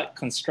to start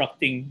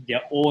constructing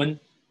their own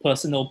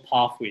personal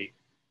pathway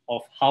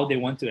of how they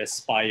want to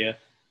aspire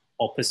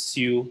or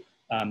pursue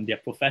their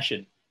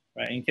profession,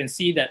 right? And you can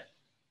see that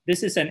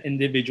this is an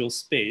individual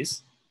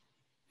space,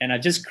 and I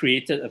just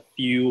created a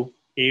few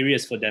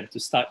areas for them to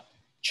start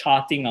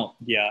charting out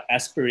their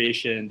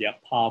aspiration, their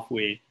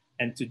pathway,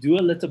 and to do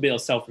a little bit of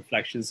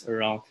self-reflections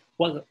around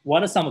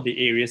what are some of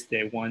the areas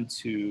they want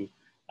to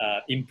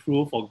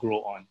improve or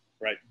grow on,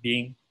 right?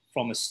 Being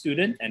from a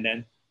student, and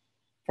then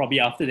probably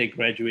after they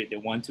graduate, they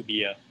want to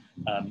be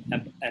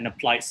an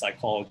applied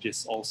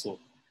psychologist also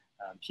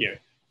here,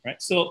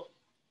 right? So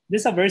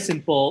these are very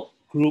simple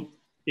group,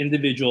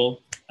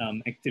 individual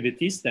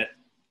activities that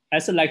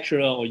as a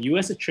lecturer or you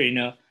as a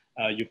trainer,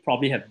 you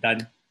probably have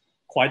done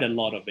quite a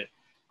lot of it,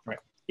 right?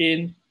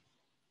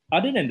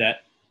 Other than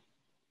that,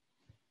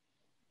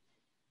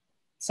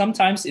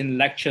 sometimes in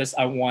lectures,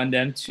 I want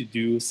them to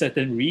do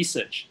certain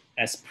research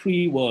as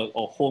pre-work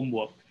or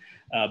homework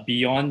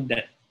beyond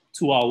that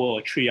 2-hour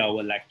or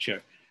 3-hour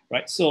lecture,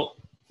 right? So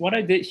what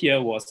I did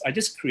here was I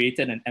just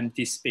created an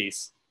empty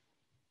space,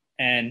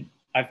 and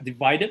I've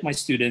divided my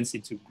students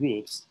into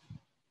groups,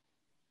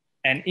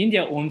 and in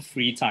their own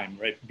free time,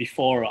 right,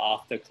 before or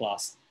after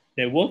class,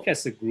 they work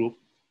as a group,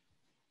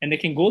 and they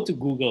can go to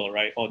Google,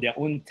 right, or their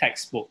own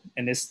textbook,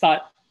 and they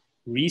start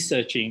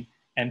researching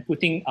and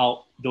putting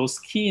out those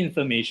key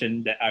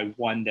information that I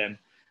want them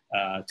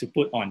to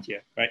put on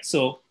here, right?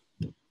 So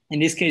in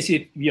this case,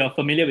 if you are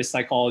familiar with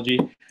psychology,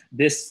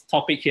 this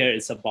topic here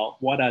is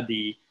about what are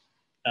the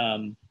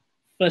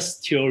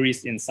first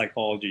theories in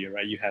psychology,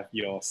 right? You have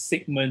your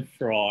Sigmund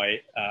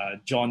Freud,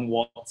 John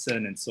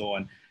Watson, and so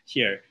on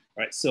here,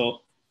 right?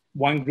 So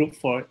one group,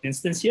 for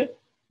instance here,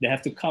 they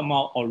have to come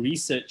out or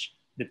research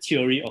the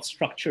theory of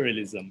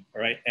structuralism,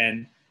 right?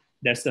 And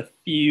there's a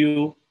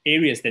few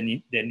areas that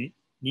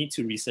need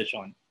to research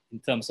on in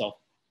terms of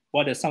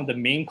what are some of the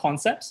main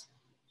concepts,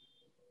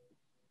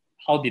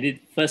 how did it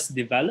first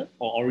develop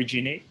or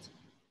originate,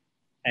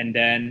 and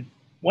then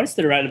what is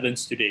the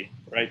relevance today,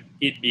 right?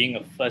 It being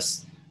a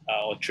first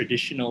or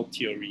traditional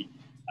theory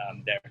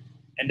there.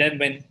 And then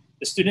when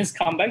the students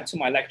come back to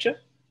my lecture,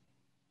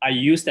 I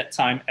use that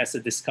time as a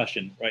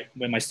discussion, right?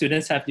 When my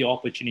students have the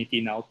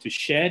opportunity now to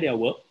share their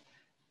work,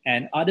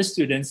 and other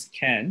students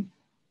can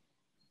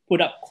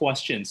put up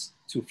questions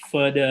to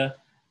further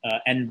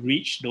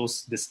enrich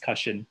those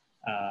discussion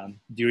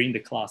during the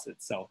class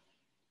itself,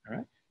 all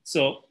right?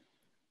 So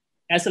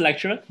as a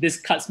lecturer, this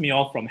cuts me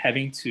off from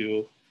having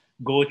to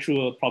go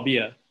through probably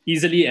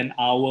easily an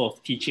hour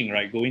of teaching,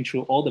 right? Going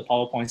through all the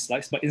PowerPoint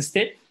slides, but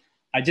instead,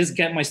 I just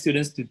get my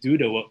students to do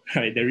the work,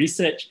 right? The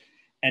research,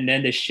 and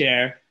then they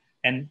share.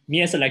 And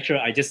me as a lecturer,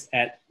 I just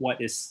add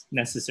what is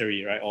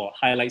necessary, right? Or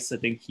highlight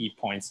certain key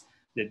points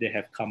that they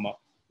have come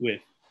up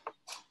with.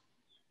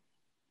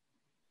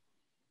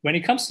 When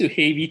it comes to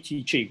heavy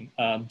teaching,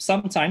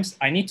 sometimes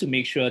I need to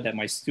make sure that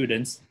my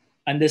students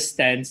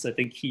understand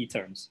certain key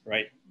terms,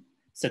 right?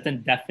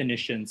 Certain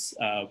definitions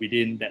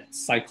within that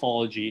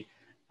psychology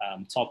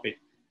topic.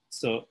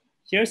 So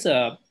here's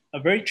a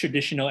very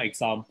traditional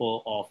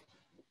example of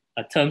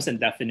a terms and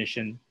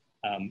definition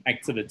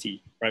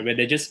activity, right? Where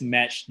they just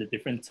match the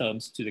different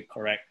terms to the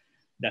correct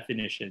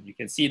definition. You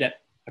can see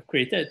that I've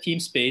created a team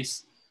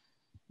space.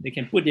 They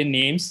can put their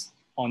names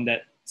on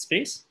that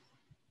space,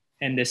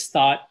 and they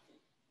start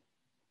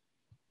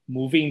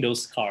moving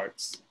those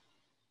cards.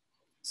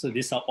 So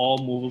these are all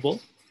movable,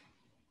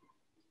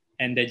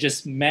 and they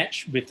just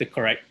match with the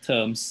correct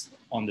terms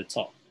on the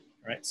top,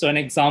 right? So an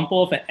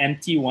example of an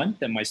empty one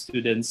that my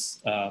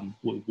students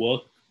would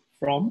work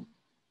from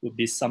would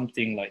be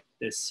something like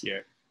this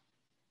here.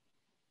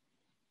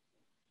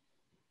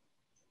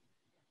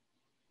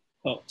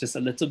 Oh, just a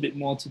little bit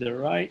more to the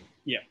right.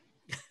 Yeah.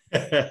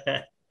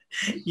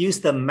 Use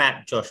the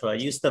map, Joshua.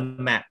 Use the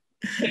map.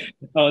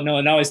 Oh,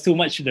 no, now it's too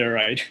much to the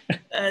right.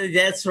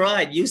 That's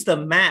right. Use the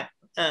map.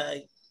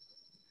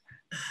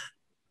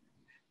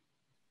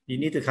 You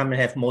need to come and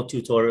have more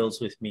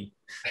tutorials with me.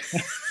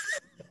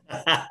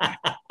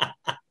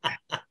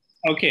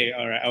 Okay,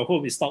 all right. I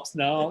hope it stops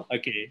now.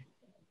 Okay.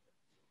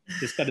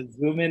 Just got to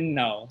zoom in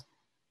now.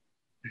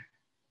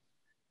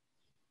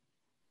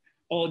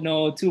 Oh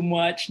no, too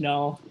much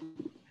now.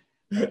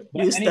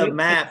 Use anyway, the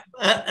map.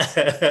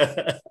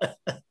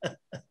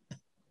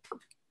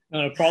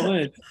 No, the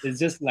problem is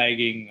just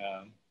lagging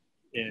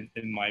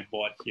in my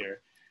board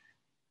here.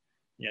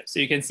 Yeah, so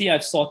you can see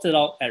I've sorted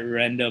out at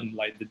random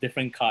like the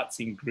different cards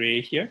in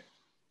gray here.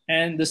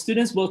 And the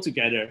students work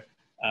together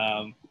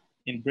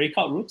in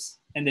breakout groups,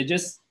 and they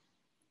just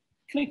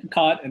click a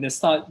card and they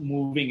start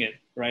moving it,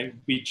 right?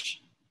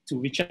 to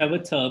whichever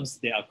terms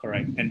they are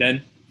correct. And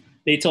then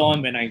later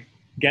on, when I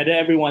gather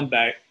everyone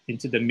back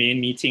into the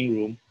main meeting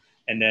room,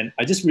 and then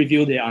I just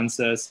review the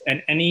answers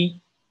and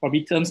any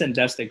probably terms and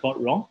depths that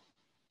got wrong,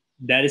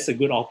 that is a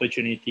good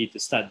opportunity to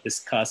start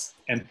discuss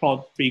and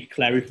probably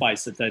clarify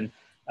certain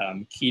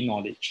key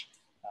knowledge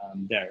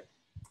there.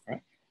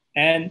 Right?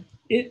 And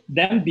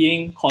them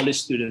being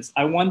college students,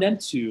 I want them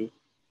to,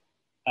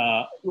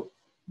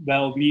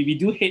 well, we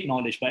do hate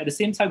knowledge, but at the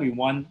same time, we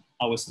want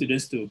our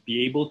students to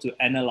be able to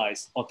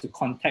analyze or to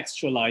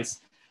contextualize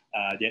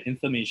their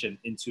information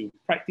into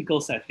practical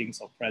settings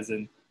or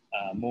present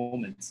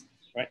moments.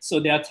 Right? So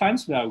there are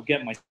times where I will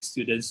get my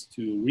students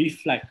to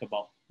reflect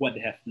about what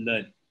they have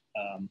learned,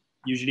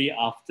 usually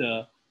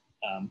after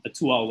a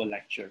 2-hour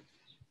lecture.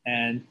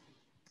 And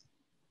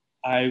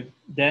I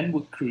then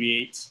would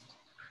create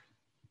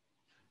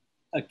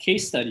a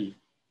case study,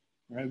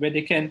 right, where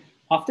they can,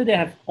 after they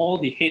have all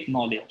the head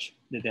knowledge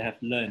that they have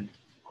learned,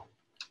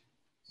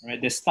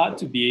 right, they start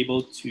to be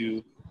able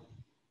to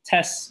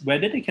test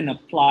whether they can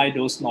apply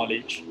those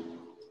knowledge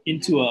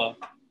into a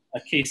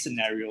case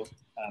scenario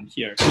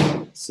here.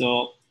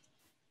 So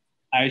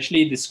I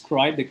actually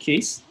describe the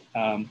case.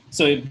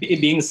 So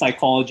it being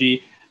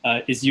psychology,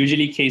 is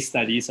usually case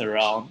studies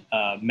around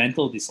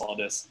mental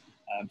disorders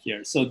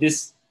here. So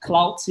these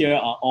clouds here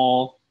are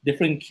all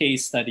different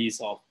case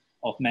studies of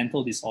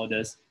mental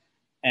disorders.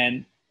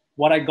 And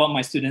what I got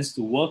my students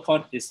to work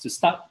on is to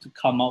start to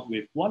come up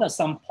with what are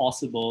some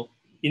possible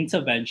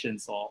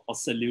interventions or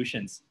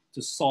solutions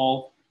to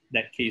solve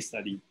that case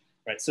study,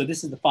 right? So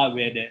this is the part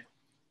where they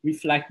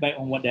reflect back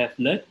on what they have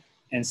learned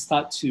and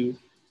start to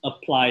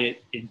apply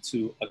it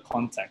into a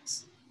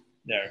context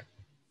there.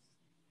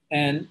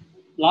 And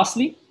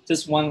lastly,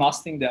 just one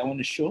last thing that I want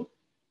to show.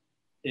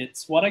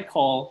 It's what I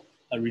call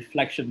a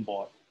reflection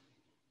board.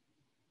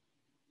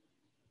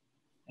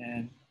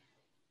 And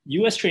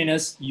you as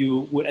trainers,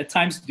 you would at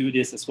times do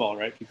this as well,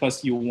 right?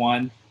 Because you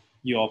want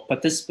your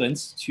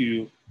participants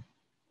to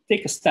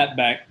take a step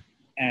back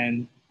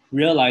and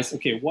realize,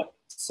 okay, what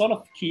sort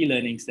of key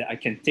learnings that I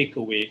can take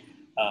away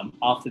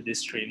after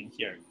this training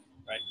here,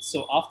 right?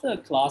 So after a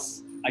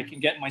class, I can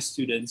get my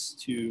students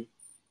to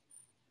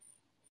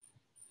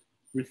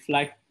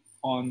reflect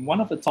on one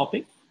of the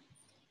topic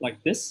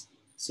like this.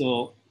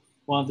 So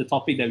one of the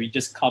topic that we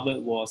just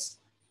covered was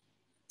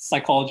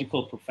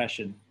psychological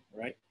profession,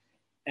 right?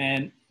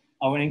 And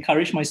I would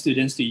encourage my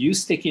students to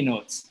use sticky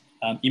notes,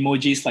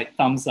 emojis like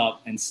thumbs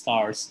up and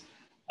stars,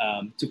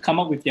 to come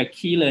up with their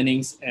key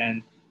learnings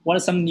and what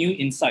are some new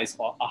insights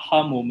or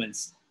aha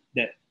moments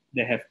that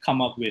they have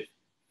come up with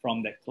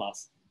from that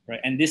class, right?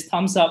 And this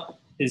thumbs up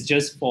is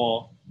just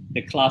for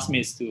the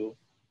classmates to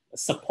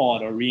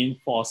support or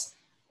reinforce,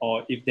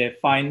 or if they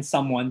find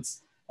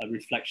someone's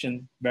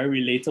reflection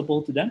very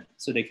relatable to them,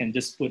 so they can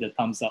just put a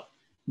thumbs up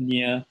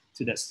near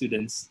to that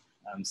student's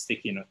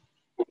sticky note.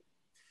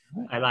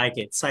 I like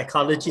it.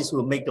 Psychologists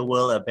will make the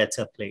world a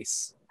better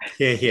place.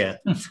 Hear, hear.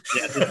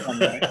 Yeah, this one,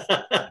 right?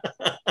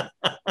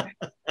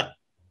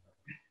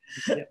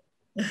 Yeah.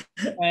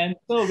 And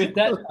so with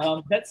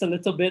that, that's a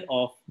little bit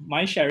of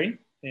my sharing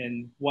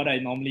and what I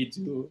normally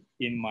do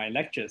in my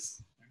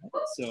lectures.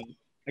 So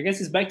I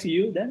guess it's back to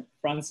you then,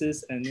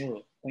 Francis and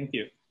Miro. Thank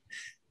you.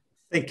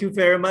 Thank you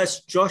very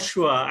much,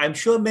 Joshua. I'm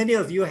sure many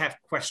of you have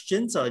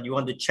questions or you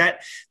want to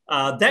chat.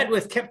 That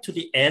we've kept to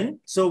the end.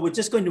 So we're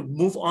just going to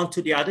move on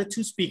to the other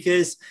two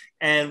speakers.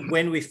 And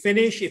when we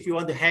finish, if you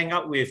want to hang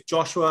out with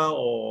Joshua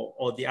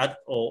or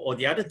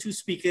the other two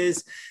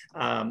speakers,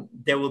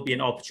 there will be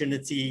an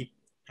opportunity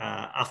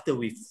after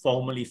we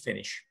formally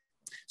finish.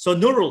 So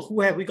Nurul, who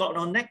have we got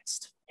on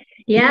next?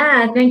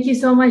 Yeah, thank you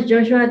so much,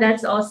 Joshua.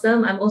 That's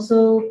awesome. I'm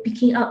also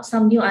picking up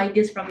some new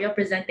ideas from your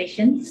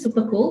presentation.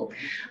 Super cool.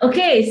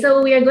 Okay,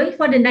 so we are going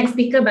for the next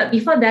speaker. But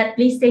before that,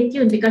 please stay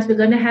tuned because we're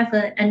going to have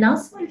an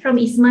announcement from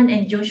Isman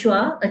and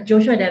Joshua,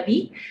 Joshua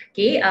Davi,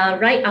 okay,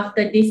 right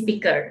after this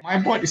speaker. My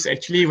board is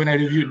actually, when I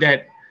reviewed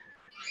that,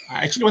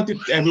 I actually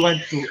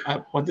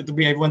wanted to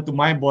bring everyone to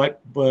my board,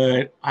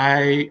 but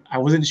I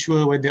wasn't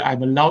sure whether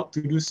I'm allowed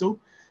to do so.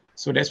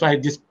 So that's why I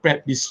just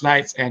prepped these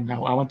slides, and I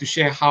want to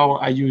share how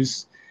I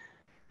use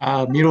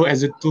Miro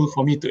as a tool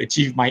for me to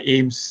achieve my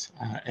aims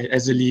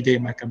as a leader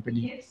in my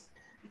company.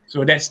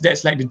 So that's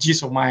like the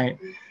gist of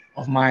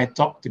my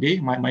talk today,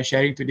 my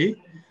sharing today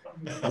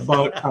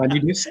about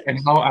leaders and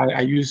how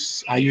I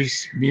use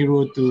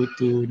Miro to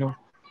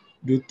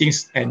do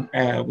things and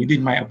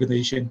within my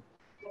organization.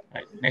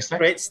 Right, next slide.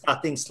 Great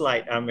starting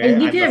slide. I'm a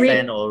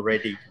fan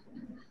already.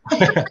 All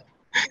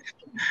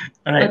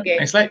right, okay.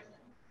 Next slide.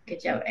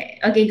 Good job.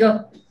 Okay,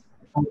 go.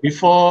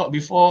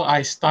 Before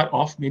I start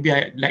off, maybe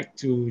I'd like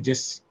to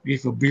just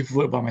give a brief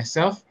word about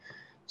myself.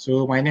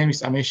 So my name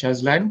is Amir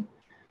Shazlan.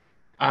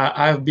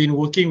 I've been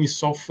working with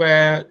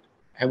software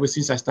ever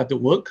since I started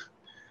work.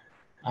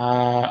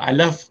 I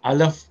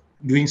love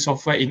doing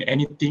software in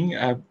anything,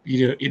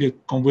 either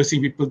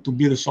conversing people to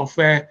build a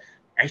software,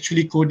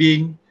 actually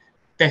coding,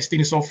 testing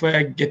the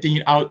software, getting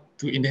it out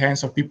in the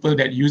hands of people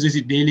that uses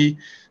it daily.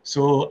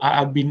 So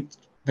I've been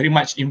very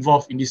much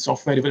involved in this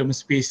software development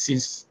space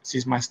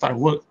since my start of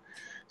work.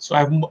 So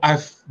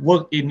I've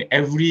worked in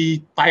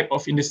every type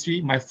of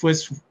industry. My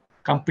first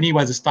company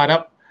was a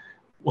startup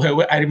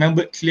where I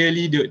remember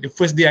clearly the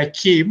first day I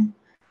came,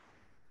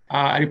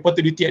 I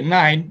reported duty at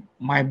 9.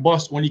 My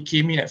boss only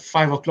came in at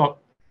 5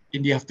 o'clock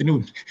in the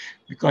afternoon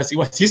because it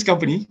was his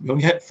company. We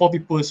only had 4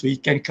 people, so he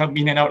can come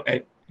in and out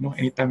at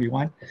anytime we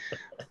want.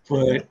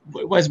 But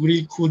it was a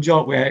really cool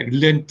job where I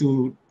learned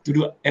to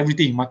do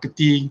everything: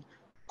 marketing,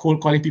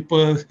 cold calling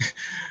people,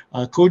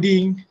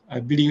 coding,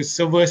 building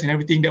servers and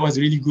everything. That was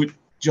a really good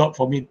job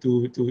for me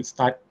to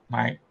start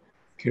my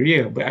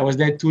career. But I was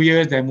there 2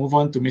 years, then moved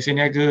on to Malaysia,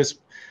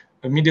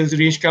 a middle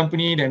range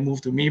company, then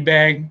moved to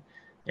Maybank,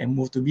 then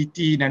moved to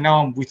BT, and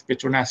now I'm with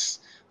Petronas.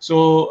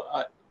 So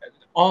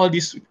all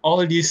these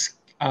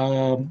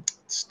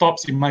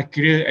stops in my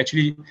career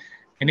actually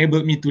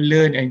enabled me to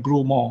learn and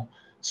grow more.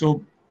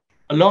 So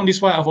along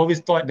this one, I've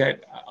always thought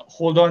that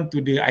hold on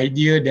to the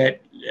idea that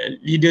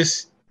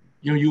leaders,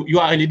 you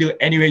are a leader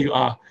anywhere you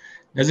are.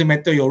 Doesn't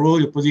matter your role,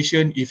 your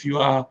position. If you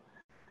have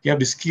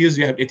the skills,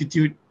 you have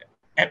aptitude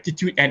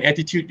and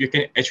attitude, you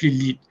can actually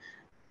lead.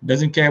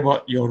 Doesn't care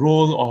about your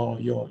role or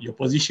your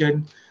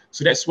position.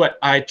 So that's what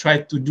I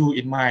try to do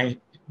in my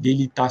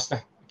daily task.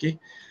 Okay,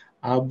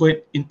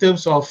 but in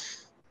terms of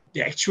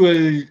the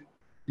actual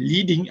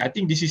leading, I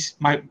think this is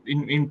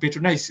in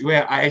Petronas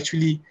where I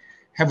actually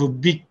have a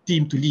big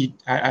team to lead.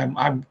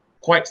 I'm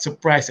quite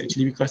surprised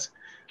actually, because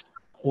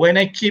when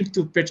I came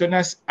to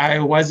Petronas, I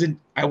was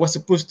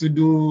supposed to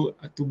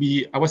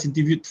I was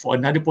interviewed for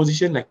another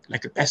position,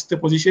 like a tester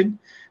position.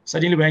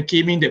 Suddenly when I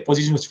came in, that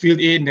position was filled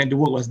in and the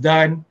work was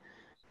done.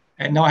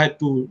 And now I had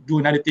to do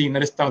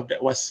another stuff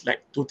that was like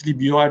totally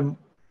beyond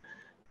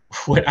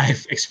what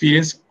I've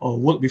experienced or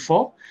worked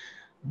before.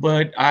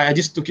 But I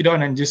just took it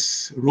on and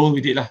just roll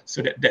with it.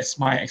 So that's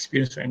my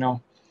experience right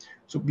now.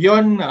 So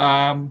beyond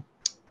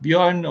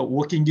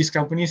working these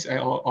companies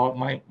or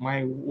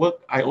my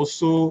work, I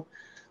also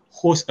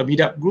host a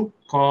meetup group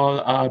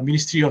called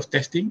Ministry of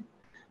Testing.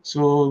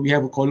 So we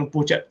have a Kuala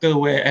Lumpur chapter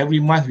where every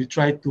month we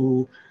try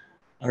to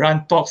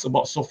run talks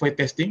about software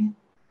testing.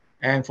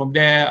 And from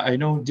there,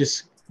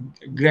 just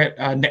grab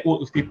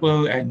network with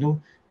people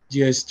and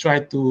just try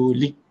to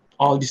link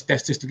all these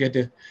testers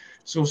together.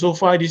 So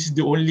far, this is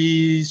the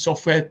only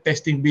software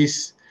testing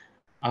based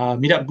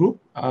meetup group.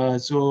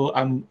 So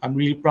I'm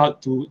really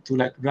proud to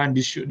like run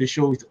the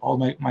show with all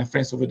my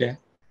friends over there.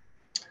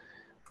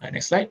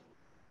 Next slide.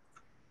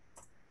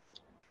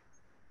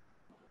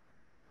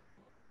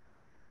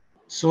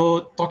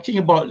 So talking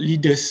about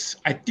leaders,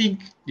 I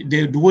think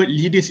the word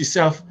leaders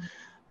itself,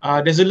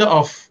 there's a lot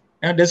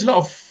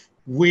of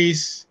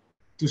ways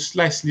to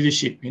slice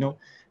leadership.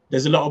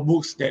 There's a lot of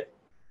books that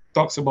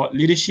talks about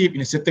leadership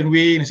in a certain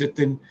way, in a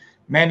certain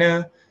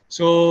manner.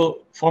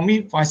 So for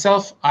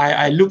myself,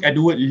 I look at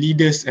the word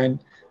leaders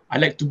and I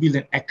like to build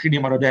an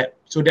acronym out of that.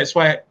 So that's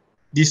why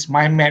this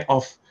mind map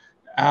of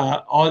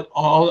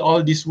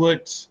all these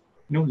words,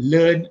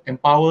 learn,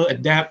 empower,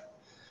 adapt,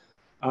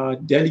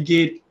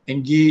 delegate,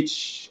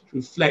 engage,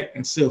 reflect,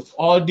 and serve.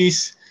 All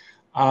these,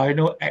 I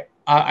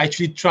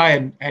actually try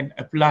and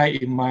apply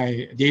in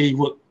my daily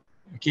work.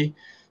 Okay,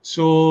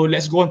 so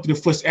let's go on to the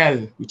first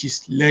L, which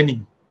is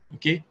learning.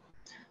 Okay,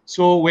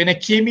 so when I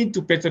came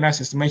into Petronas,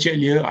 as I mentioned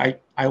earlier,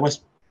 I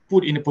was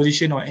put in a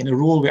position or in a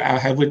role where I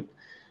haven't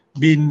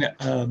been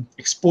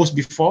exposed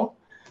before.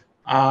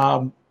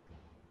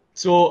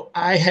 So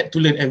I had to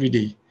learn every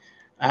day.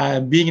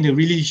 Being in a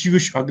really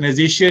huge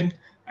organization,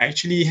 I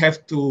actually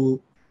have to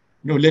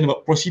learn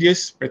about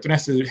procedures.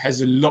 Petronas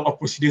has a lot of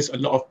procedures, a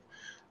lot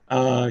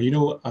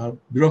of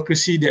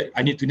bureaucracy that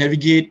I need to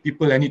navigate,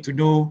 people I need to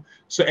know.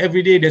 So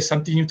every day there's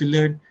something new to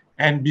learn.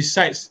 And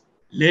besides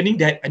learning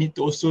that, I need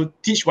to also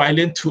teach what I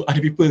learned to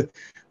other people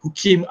who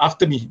came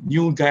after me,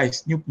 new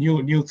guys,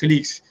 new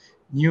colleagues,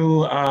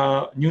 new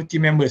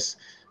team members.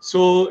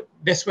 So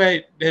that's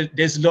why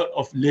there's a lot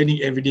of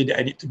learning every day that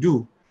I need to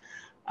do.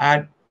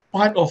 And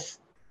part of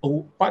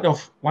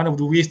one of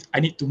the ways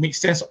I need to make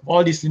sense of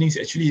all these learnings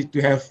actually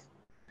to have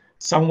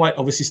somewhat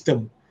of a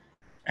system.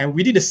 And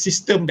within the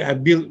system that I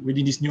built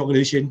within this new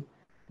organization,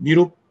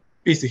 Miro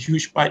plays a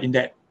huge part in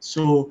that.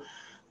 So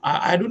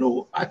I don't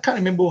know, I can't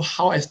remember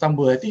how I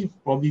stumbled. I think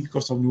probably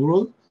because of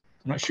Neural,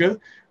 I'm not sure.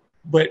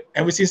 But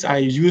ever since I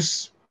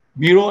use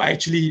Miro, I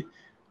actually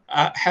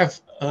have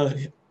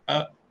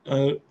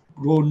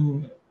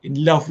grown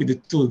in love with the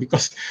tool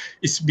because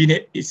it's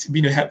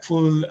been a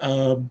helpful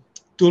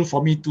tool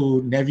for me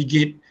to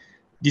navigate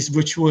this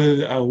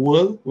virtual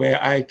world where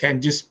I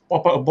can just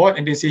pop up a board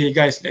and then say, hey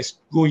guys, let's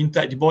go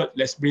inside the board,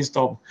 let's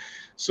brainstorm.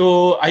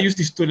 So I use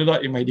this tool a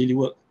lot in my daily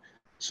work.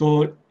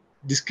 So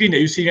the screen that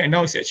you see right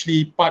now is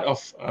actually part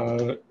of,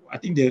 I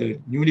think the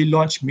newly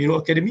launched Miro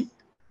Academy,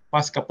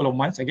 past couple of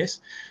months, I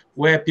guess,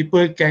 where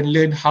people can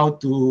learn how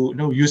to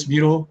use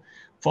Miro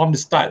from the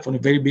start, from the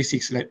very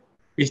basics, like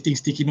pasting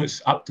sticky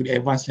notes up to the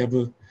advanced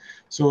level.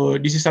 So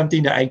this is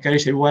something that I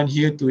encourage everyone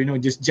here to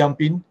just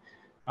jump in,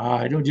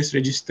 just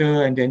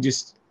register and then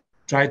just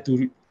try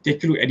to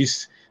take a look at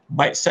this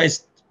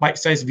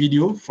bite-sized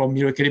video from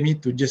Miro Academy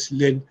to just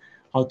learn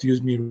how to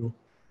use Miro.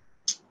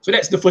 So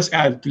that's the first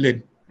L, to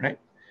learn,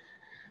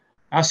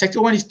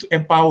 Sector 1 is to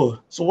empower.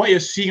 So what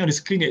you're seeing on the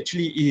screen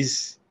actually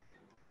is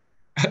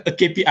a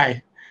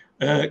KPI,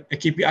 a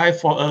KPI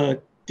for a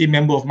team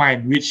member of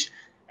mine, which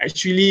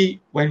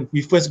actually, when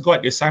we first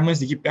got the assignments,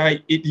 the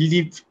KPI, it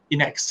lived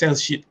in an Excel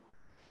sheet.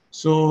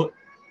 So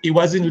it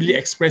wasn't really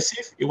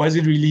expressive. It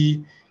wasn't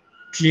really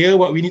clear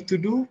what we need to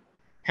do.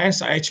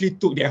 Hence, I actually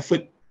took the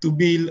effort to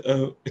build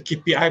a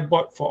KPI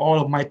board for all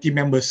of my team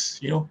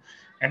members,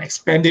 and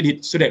expanded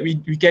it so that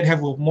we can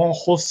have a more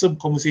wholesome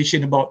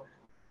conversation about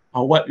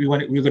what we're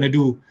going to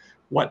do,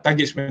 what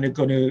targets we're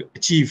going to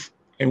achieve,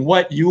 and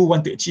what you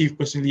want to achieve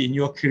personally in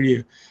your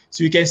career.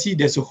 So you can see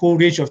there's a whole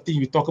range of things.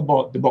 We talk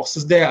about the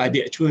boxes there are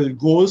the actual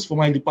goals for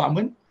my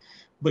department,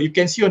 but you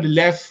can see on the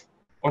left,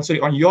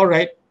 on your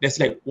right, there's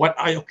like, what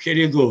are your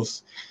career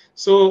goals?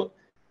 So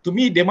to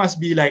me, there must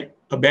be like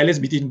a balance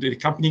between the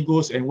company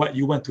goals and what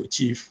you want to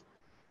achieve.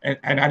 And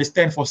I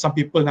understand for some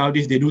people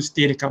nowadays, they do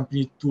stay in the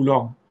company too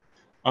long.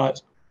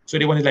 So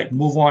they want to like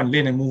move on,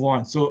 learn and move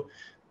on. So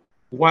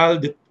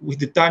with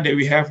the time that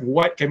we have,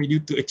 what can we do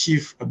to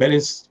achieve a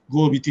balanced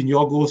goal between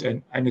your goals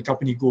and the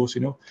company goals,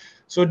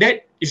 So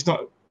that is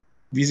not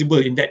visible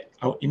in that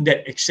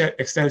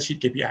Excel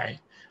sheet KPI.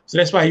 So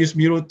that's why I use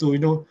Miro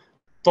to,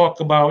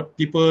 talk about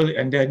people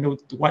and then know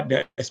what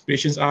their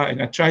aspirations are,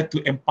 and I try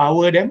to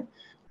empower them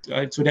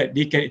so that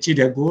they can achieve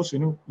their goals,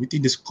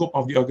 within the scope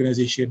of the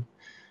organization.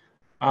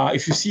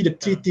 If you see the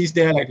 3 T's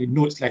there, like the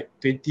notes, like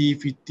 20,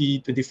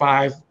 50,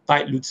 25,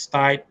 tight, loose,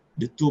 tight,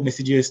 the 2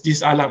 messages,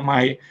 these are like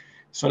my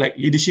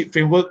leadership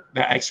framework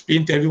that I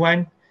explain to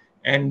everyone,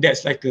 and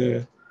that's like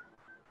a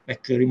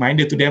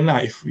reminder to them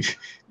lah.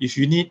 If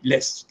you need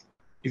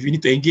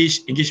to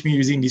engage me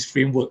using this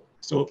framework.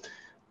 So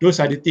those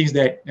are the things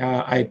that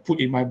I put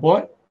in my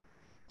board.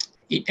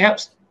 It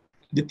helps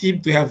the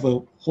team to have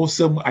a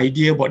wholesome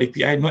idea about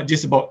API, not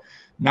just about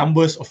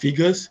numbers or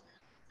figures,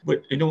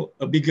 but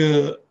a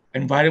bigger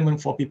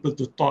environment for people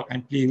to talk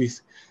and play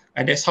with.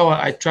 And that's how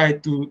I try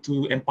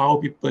to empower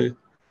people,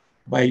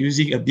 by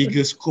using a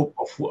bigger scope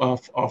of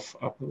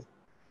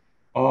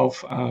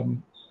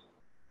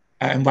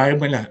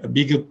environment, a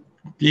bigger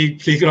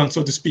playground,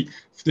 so to speak,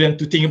 for them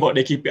to think about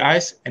their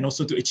KPIs and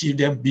also to achieve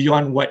them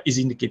beyond what is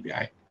in the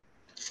KPI.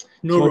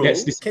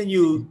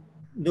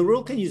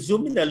 Nurul, can you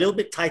zoom in a little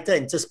bit tighter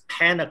and just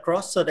pan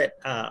across so that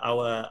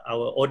our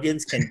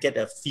audience can get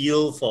a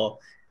feel for?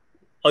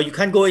 Or you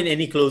can't go in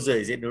any closer,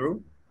 is it,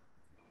 Nurul?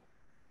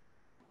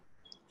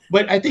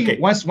 But I think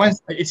once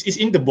it's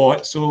in the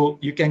board, so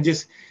you can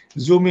just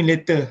zoom in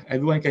later.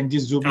 Everyone can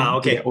just zoom in.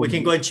 Okay, we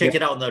can go and check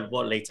it out on the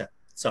board later.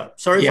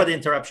 Sorry for the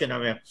interruption,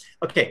 Amir.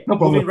 Okay, no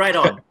problem. Moving right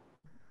on.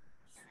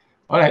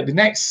 All right, the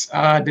next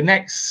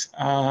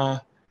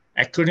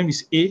acronym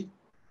is A.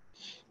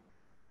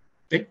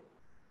 Okay.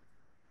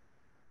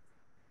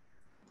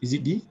 Is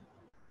it D?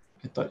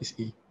 I thought it's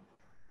A.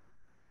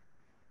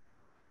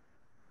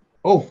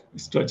 Oh,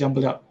 it's got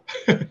jumbled up.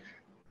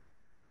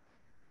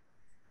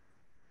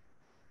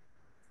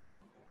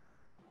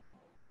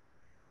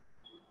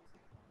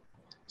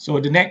 So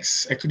the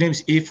next acronym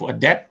is A for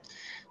adapt.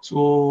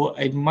 So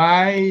in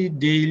my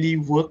daily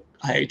work,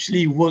 I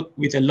actually work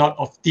with a lot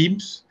of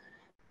teams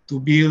to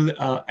build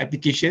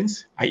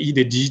applications, i.e.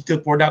 the digital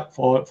product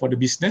for the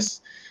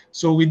business.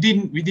 So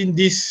within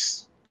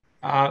this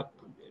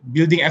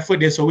building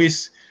effort, there's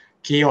always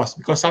chaos,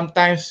 because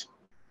sometimes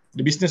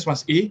the business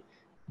wants A,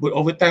 but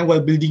over time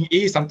while building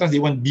A, sometimes they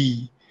want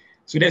B.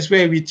 So that's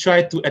where we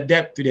try to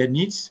adapt to their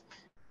needs,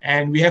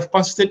 and we have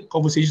constant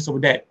conversations over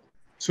that.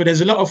 So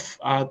there's a lot of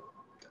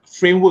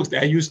frameworks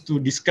that I use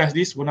to discuss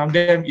this. One of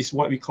them is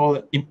what we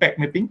call impact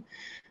mapping.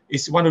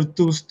 It's one of the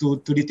tools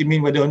to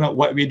determine whether or not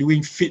what we're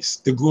doing fits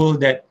the goal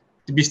that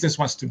the business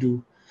wants to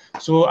do.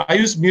 So I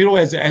use Miro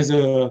as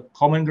a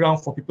common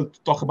ground for people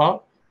to talk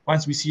about.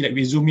 Once we see, like,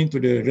 we zoom into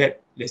the red,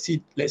 let's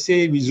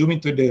say we zoom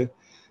into the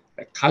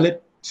colored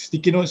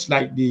sticky notes,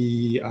 like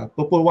the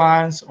purple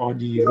ones or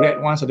the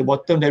red ones at the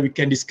bottom, that we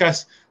can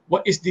discuss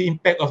what is the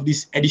impact of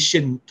this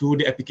addition to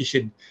the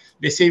application.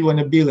 Let's say we want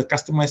to build a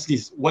customized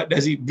list. What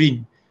does it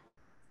bring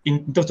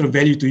in terms of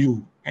value to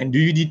you? And do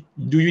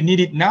you need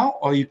it now,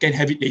 or you can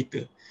have it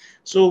later?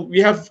 So we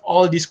have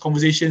all these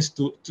conversations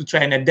to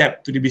try and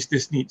adapt to the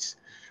business needs.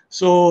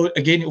 So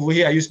again, over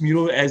here, I use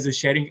Miro as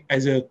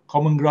a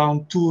common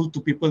ground tool to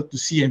people to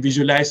see and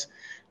visualize,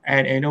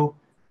 and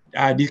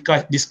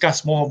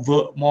discuss more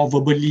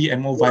verbally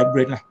and more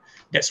vibrant.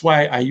 That's how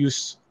I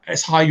use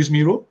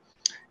Miro,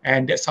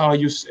 and that's how I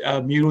use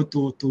Miro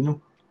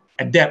to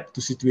adapt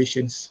to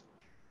situations.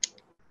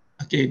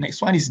 Okay,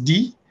 next one is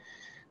D.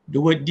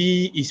 The word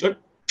D is what?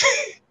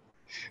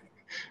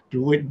 The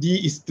word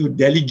D is to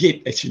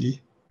delegate, actually.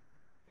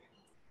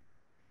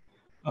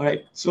 All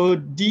right, so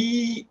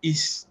D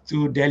is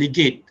to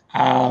delegate.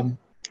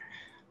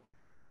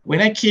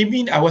 When I came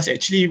in, I was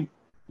actually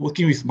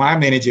working with my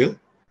manager.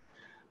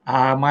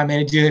 My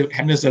manager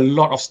handles a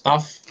lot of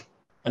stuff,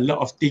 a lot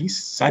of things.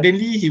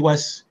 Suddenly, he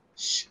was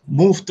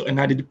moved to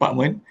another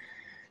department,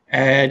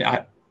 and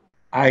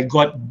I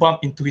got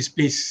bumped into his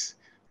place,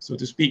 so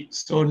to speak.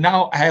 So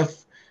now I have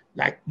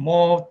like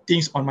more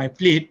things on my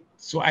plate.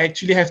 So I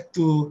actually have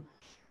to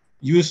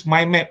use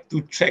my map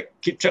to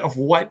keep track of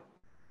what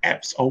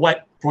apps or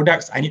what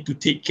products I need to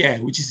take care,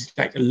 which is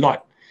like a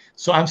lot.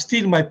 So I'm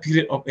still in my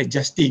period of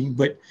adjusting,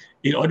 but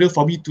in order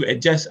for me to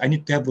adjust, I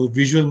need to have a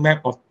visual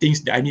map of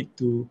things that I need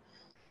to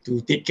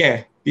take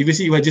care.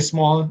 Previously, it was just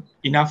small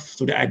enough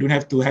so that I don't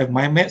have to have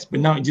mind maps, but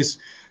now it just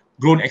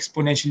grown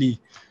exponentially.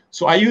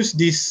 So I use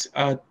this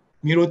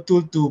Miro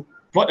tool to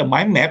plot a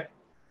mind map,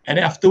 and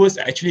then afterwards,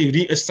 I actually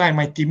reassign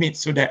my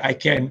teammates so that I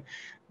can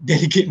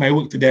delegate my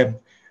work to them.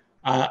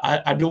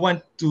 I don't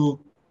want to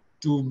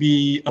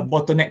be a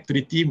bottleneck to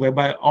the team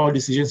whereby all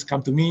decisions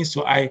come to me.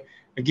 So I,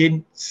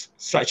 again,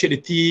 structure the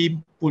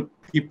team, put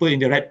people in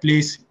the right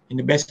place, in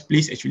the best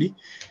place actually.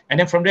 And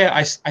then from there,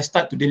 I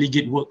start to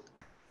delegate work.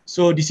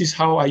 So this is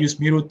how I use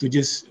Miro to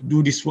just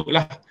do this work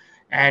lah.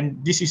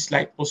 And this is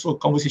like also a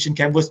conversation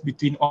canvas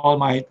between all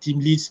my team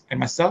leads and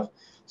myself,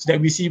 so that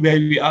we see where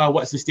we are,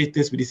 what's the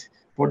status with this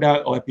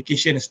product or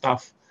application and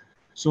stuff.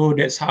 So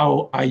that's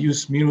how I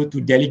use Miro to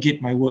delegate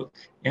my work.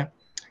 Yeah.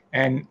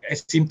 And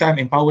at the same time,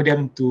 empower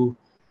them to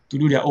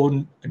do their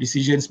own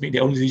decisions, make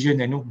their own decisions,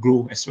 and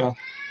grow as well.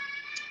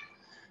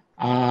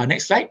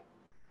 Next slide.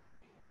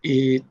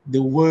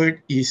 The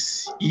word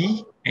is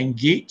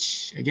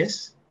engage, I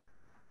guess.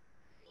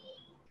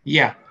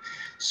 Yeah.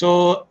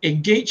 So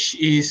engage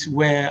is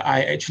where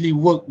I actually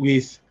work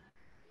with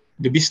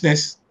the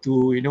business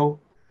to,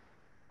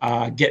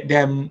 get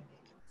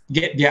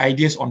their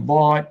ideas on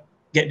board,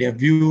 get their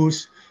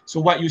views. So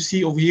what you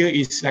see over here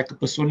is like a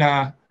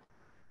persona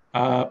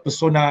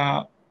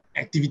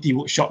activity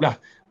workshop lah,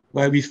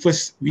 where we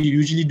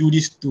usually do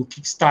this to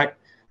kickstart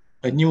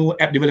a new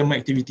app development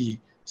activity.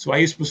 So I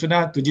use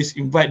persona to just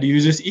invite the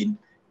users in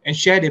and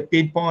share their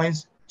pain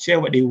points,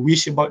 share what they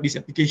wish about this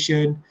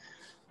application.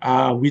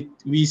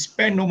 We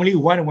spend normally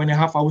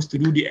 1.5 hours to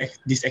do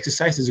this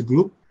exercise as a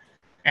group,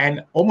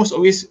 and almost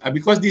always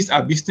because these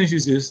are business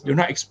users, they're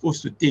not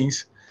exposed to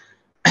things.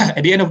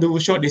 At the end of the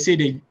workshop, they say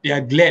they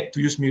are glad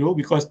to use Miro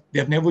because they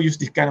have never used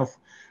this kind of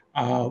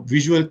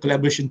visual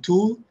collaboration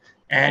tool,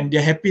 and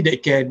they're happy they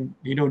can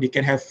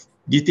have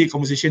detailed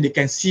conversation. They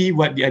can see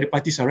what the other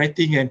parties are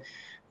writing and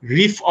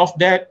riff off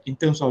that in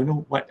terms of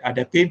what are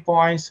their pain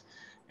points,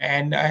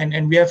 and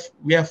we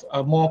have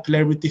a more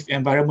collaborative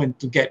environment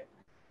to get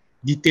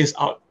details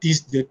out,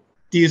 tease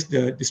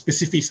the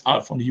specifics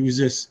out from the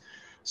users.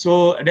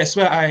 So that's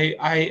why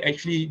I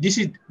actually, this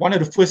is one of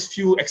the first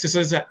few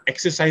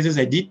exercises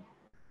I did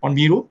on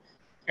Miro,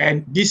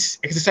 and this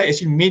exercise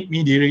actually made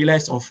me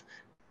realize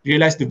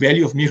the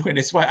value of Miro, and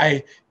that's why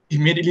I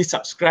immediately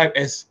subscribe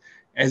as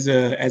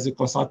a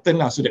consultant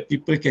lah, so that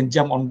people can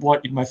jump on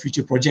board in my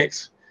future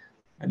projects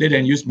rather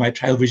than use my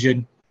trial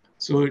version.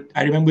 So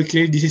I remember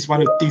clearly this is one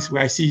of the things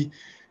where I see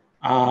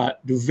the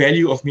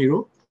value of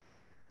Miro,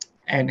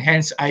 and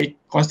hence I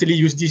constantly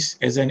use this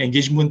as an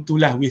engagement tool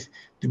lah with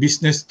the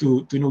business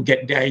to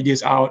get their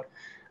ideas out,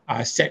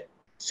 set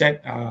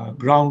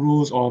ground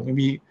rules, or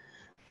maybe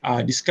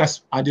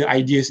discuss other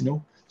ideas.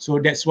 So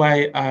that's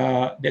why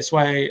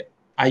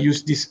I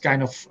use this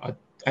kind of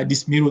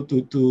this Miro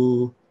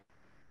to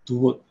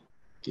work.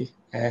 Okay,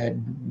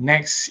 and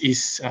next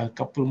is a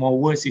couple more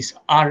words is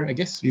R, I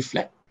guess,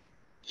 reflect.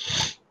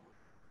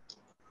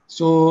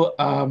 So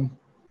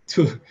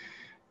to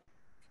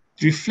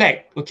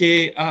reflect,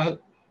 okay,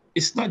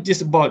 it's not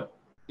just about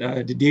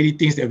the daily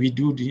things that we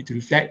do need to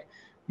reflect.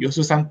 We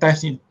also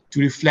sometimes need to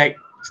reflect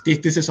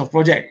statuses of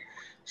project.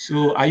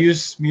 So I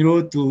use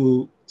Miro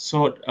to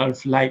sort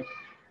of like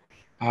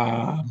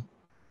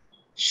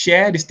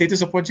share the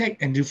status of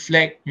project and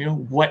reflect,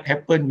 what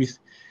happened with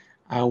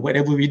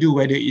whatever we do,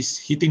 whether it's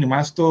hitting the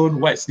milestone,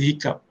 what's the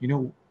hiccup,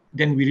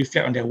 then we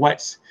reflect on that.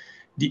 What's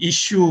the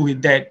issue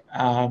with that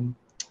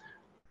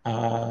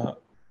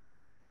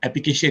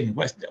application?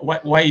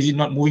 Why is it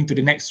not moving to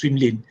the next swim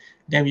lane?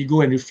 Then we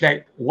go and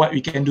reflect what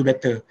we can do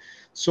better.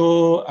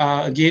 So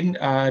again,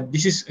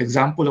 this is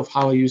example of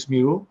how I use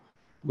Miro,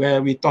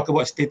 where we talk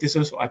about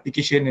statuses or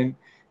application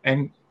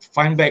and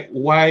find back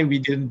why we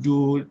didn't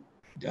do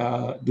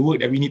the work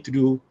that we need to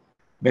do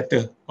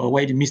better, or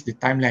why we missed the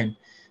timeline.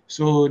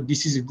 So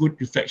this is a good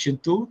reflection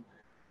tool,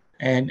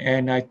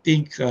 and I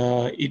think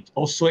it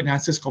also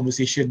enhances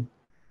conversation.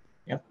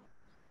 Yeah.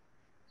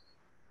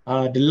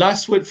 The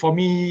last word for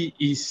me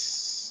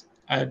is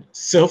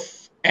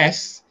serve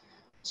as.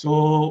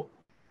 So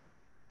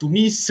to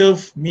me,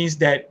 serve means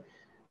that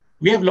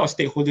we have a lot of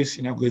stakeholders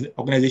in our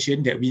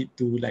organization that we need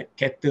to like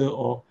cater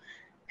or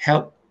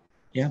help.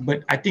 Yeah,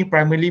 but I think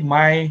primarily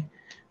my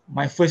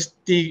first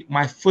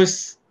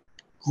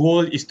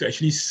goal is to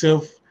actually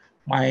serve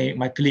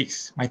my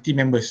colleagues, my team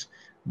members,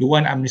 the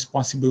one I'm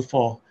responsible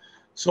for.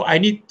 So I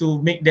need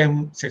to make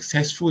them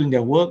successful in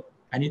their work.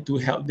 I need to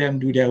help them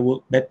do their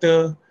work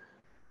better,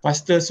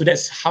 faster. So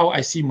that's how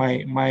I see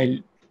my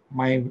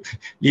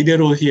leader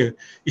role here,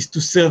 is to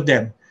serve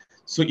them.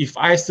 So if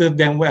I serve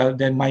them well,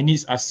 then my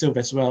needs are served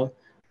as well.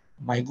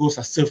 My goals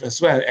are served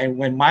as well. And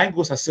when my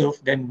goals are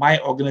served, then my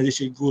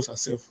organization goals are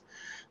served.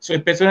 So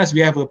in Petronas, we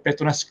have a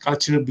Petronas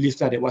cultural belief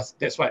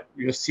that's what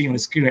we are seeing on the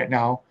screen right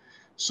now.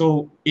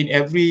 So in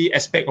every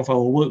aspect of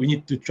our work, we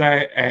need to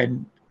try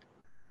and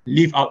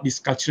live out these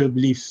cultural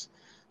beliefs.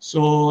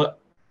 So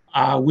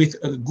with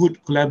a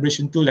good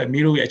collaboration tool like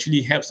Miro, it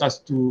actually helps us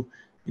to,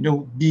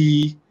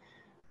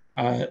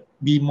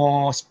 be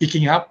more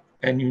speaking up,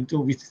 and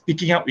with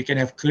speaking up, we can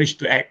have courage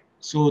to act.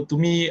 So to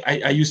me,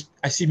 I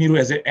see Miro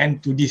as an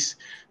end to this,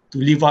 to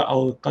live out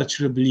our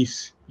cultural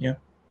beliefs. Yeah.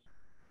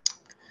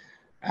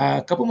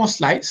 A couple more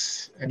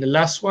slides, and the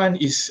last one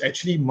is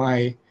actually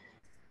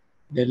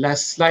the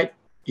last slide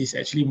is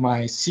actually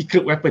my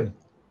secret weapon.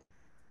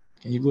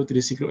 Can you go to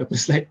the secret weapon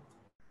slide?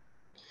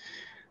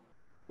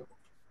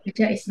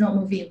 It's not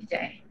moving.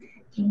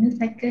 Give me a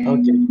second.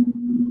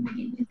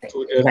 Okay.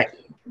 To the right.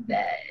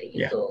 There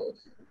you go.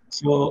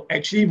 So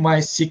actually,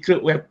 my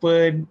secret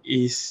weapon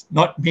is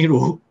not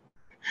Miro.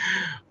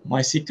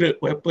 My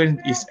secret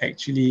weapon is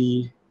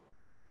actually.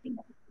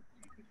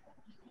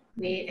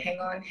 Wait, hang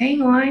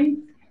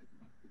on.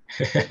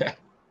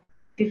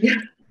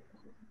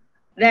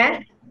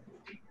 There?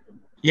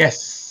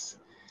 Yes.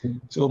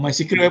 So my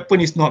secret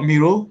weapon is not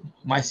Miro.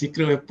 My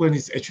secret weapon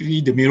is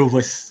actually the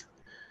Miroverse.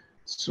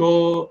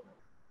 So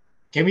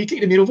can we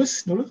click the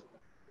Miroverse, Nurul?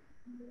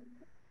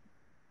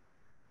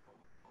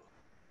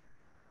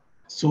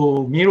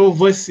 So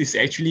Miroverse is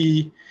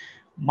actually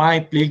my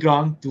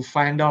playground to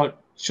find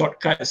out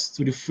shortcuts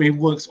to the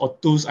frameworks or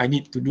tools I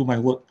need to do my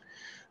work.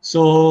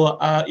 So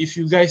if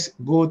you guys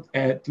go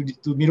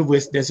to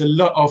Miroverse, there's a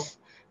lot of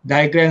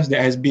diagrams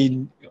that has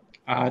been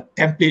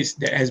templates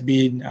that has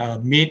been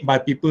made by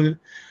people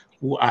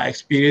who are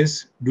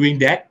experienced doing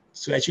that.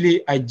 So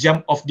actually, I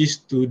jump off this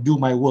to do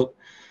my work.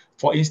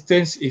 For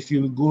instance, if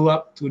you go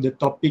up to the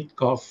topic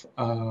of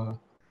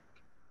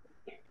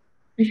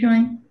which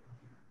one?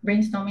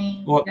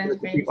 Brainstorming.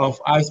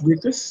 Of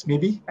icebreakers,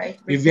 maybe.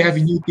 If you have a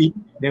new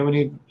team, they want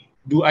to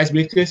do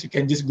icebreakers, you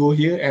can just go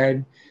here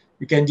and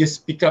you can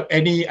just pick up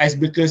any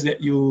icebreakers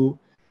that you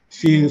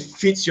feel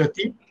fits your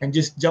team and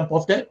just jump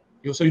off that.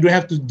 So you don't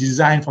have to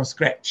design from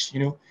scratch.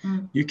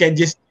 You can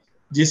just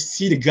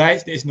see the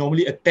guides that is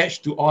normally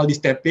attached to all these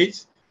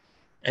templates,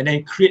 and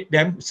then create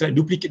them, so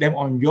duplicate them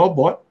on your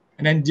board,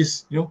 and then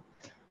just work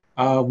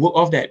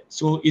off that.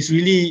 So it's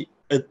really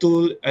a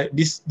tool.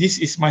 This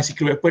is my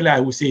secret weapon, I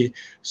would say.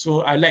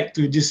 So I like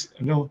to just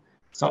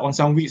so on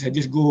some weeks I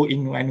just go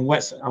in and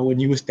what's our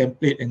newest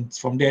template, and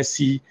from there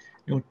see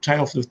try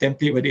off those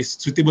template whether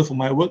it's suitable for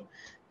my work,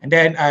 and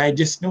then I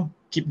just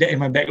keep that in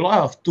my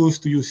backlog of tools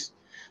to use.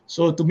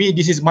 So to me,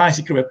 this is my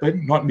secret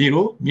weapon, not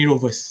Miro,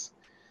 Miroverse.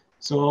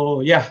 So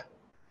yeah,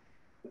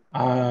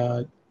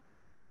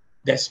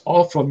 that's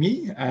all from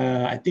me.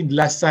 I think the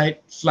last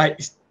slide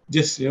is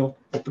just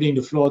opening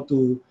the floor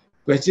to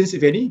questions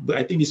if any, but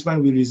I think this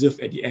one we reserve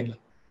at the end.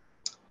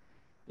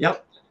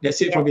 Yep,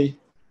 that's it from me.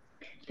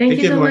 Thank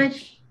you so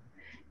much.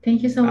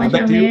 Thank you so much,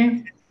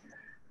 Amir.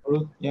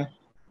 Yeah.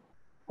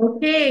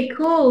 Okay,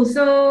 cool.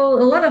 So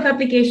a lot of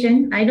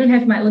application. I don't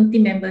have my own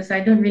team members, so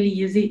I don't really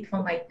use it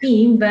for my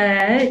team,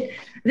 but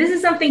this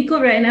is something cool,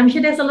 right? And I'm sure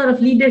there's a lot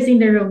of leaders in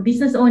the room,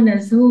 business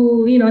owners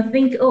who,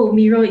 think, oh,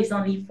 Miro is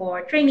only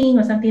for training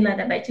or something like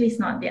that, but actually it's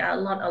not. There are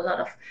a lot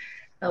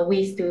of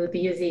ways to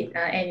use it.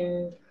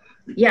 And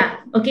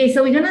yeah, okay,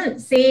 so we're gonna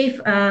save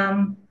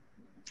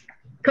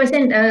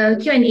question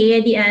Q&A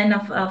at the end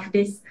of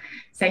this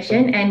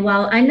session. And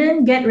while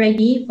Anand get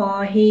ready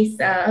for his,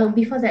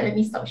 before that, let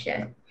me stop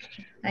share.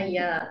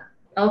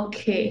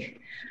 Okay.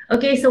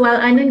 So while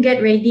Anand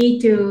get ready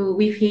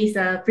with his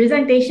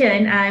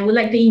presentation, I would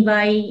like to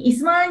invite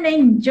Isman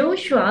and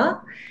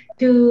Joshua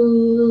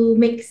to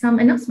make some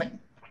announcement.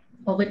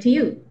 Over to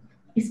you,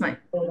 Isman.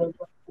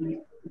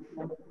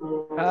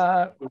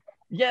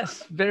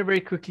 Yes, very, very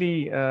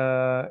quickly.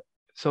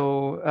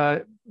 So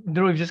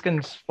I'm just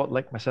going to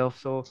spotlight myself.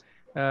 So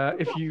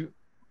if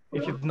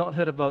you've not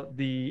heard about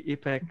the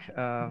APEC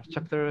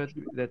chapter,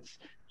 that's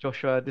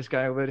Joshua, this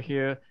guy over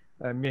here.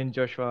 Me and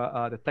Joshua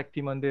are the tech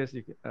team on this.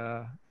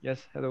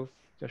 Yes, hello,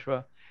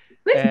 Joshua.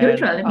 Where's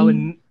Joshua?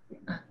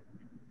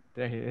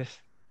 There he is.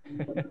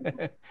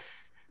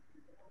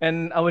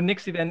 And our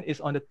next event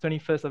is on the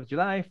 21st of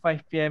July,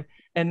 5 p.m.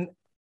 And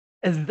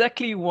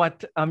exactly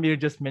what Amir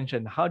just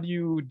mentioned. How do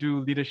you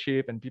do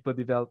leadership and people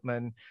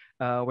development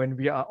when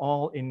we are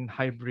all in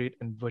hybrid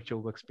and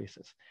virtual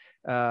workspaces?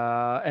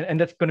 And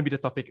that's going to be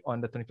the topic on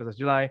the 21st of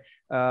July.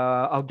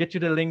 I'll get you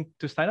the link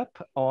to sign up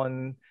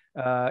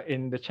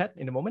in the chat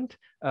in a moment.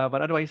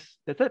 But otherwise,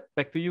 that's it.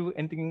 Back to you.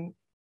 Anything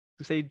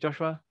to say,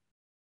 Joshua?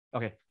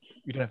 Okay,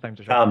 we don't have time,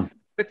 Joshua.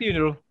 Back to you,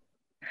 Nurul.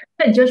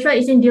 Joshua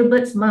is in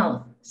Gilbert's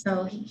mouth,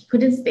 so he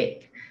couldn't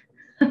speak.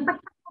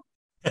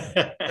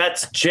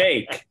 That's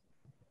Jake.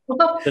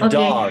 The okay.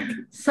 dog.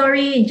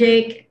 Sorry,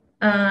 Jake.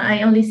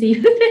 I only see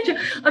you.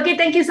 Okay,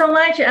 thank you so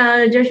much,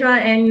 Joshua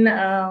and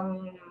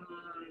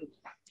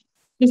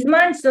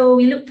Isman. So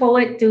we look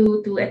forward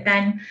to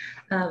attend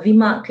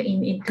VMUG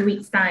in 2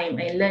 weeks' time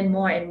and learn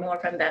more and more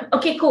from them.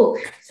 Okay, cool.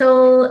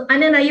 So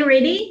Anand, are you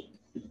ready?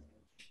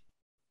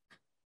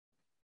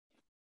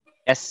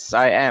 Yes,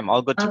 I am.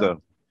 All good to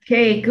go.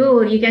 Okay,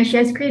 good. You can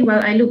share screen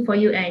while I look for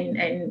you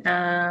and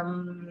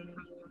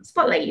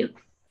spotlight you.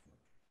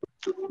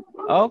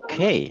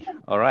 Okay,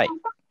 all right.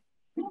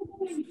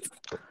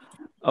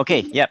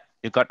 Okay, yep,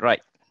 you got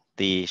right.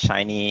 The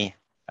shiny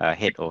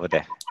head over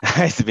there.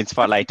 It's been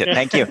spotlighted.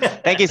 Thank you.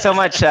 Thank you so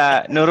much,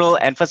 Nurul.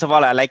 And first of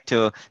all, I'd like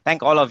to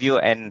thank all of you.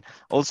 And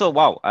also,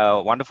 wow,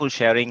 wonderful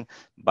sharing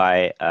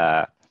by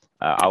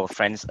our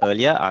friends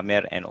earlier,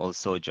 Amir and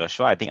also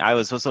Joshua. I think I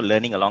was also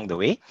learning along the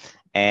way.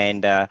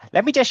 And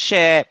let me just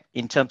share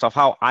in terms of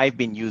how I've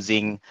been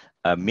using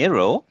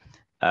Miro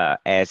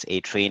as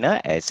a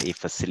trainer, as a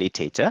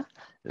facilitator.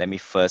 Let me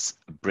first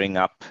bring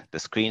up the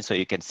screen so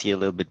you can see a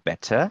little bit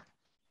better.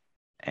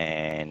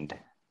 And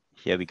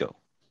here we go.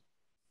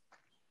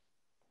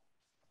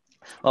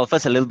 Well,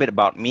 first, a little bit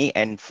about me.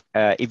 And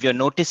if you're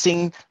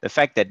noticing the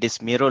fact that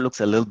this Miro looks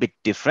a little bit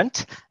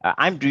different,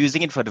 I'm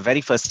using it for the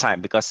very first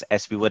time because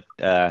as we were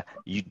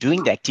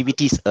doing the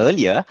activities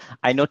earlier,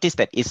 I noticed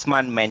that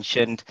Isman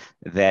mentioned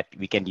that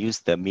we can use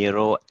the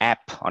Miro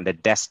app on the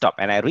desktop.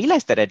 And I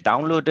realized that I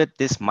downloaded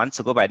this months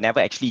ago, but I never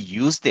actually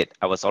used it.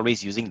 I was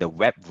always using the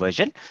web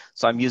version.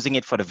 So I'm using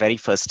it for the very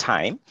first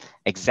time,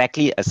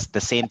 exactly as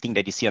the same thing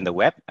that you see on the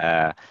web,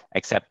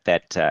 except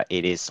that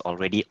it is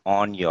already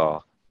on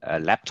your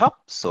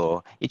laptop,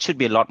 so it should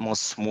be a lot more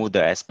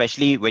smoother,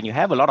 especially when you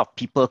have a lot of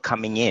people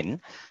coming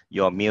in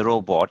your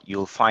Miro board.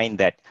 You'll find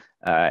that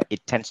it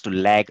tends to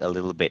lag a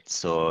little bit,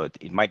 so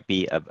it might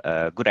be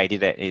a good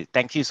idea.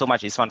 Thank you so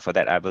much, Iswan, for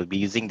that. I will be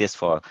using this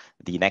for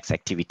the next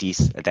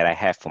activities that I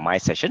have for my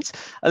sessions.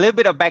 A little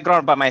bit of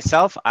background about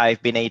myself.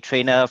 I've been a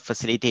trainer,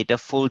 facilitator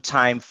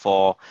full-time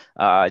for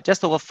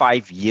just over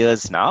 5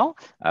 years now.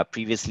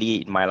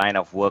 Previously in my line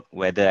of work,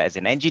 whether as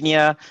an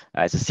engineer,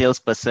 as a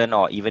salesperson,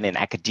 or even in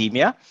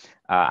academia,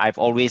 I've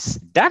always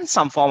done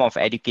some form of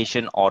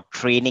education or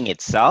training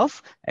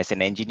itself as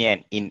an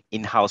engineer and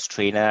in-house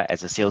trainer,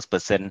 as a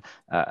salesperson,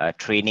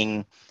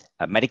 training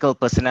medical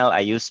personnel.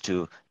 I used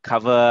to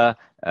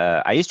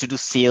do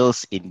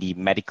sales in the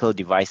medical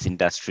device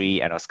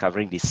industry, and I was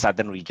covering the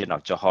southern region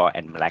of Johor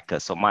and Malacca.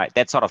 So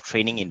that sort of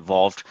training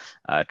involved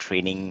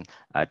training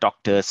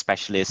doctors,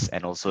 specialists,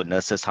 and also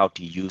nurses how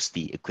to use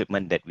the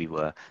equipment that we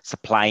were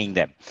supplying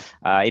them.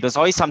 It was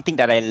always something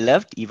that I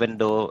loved, even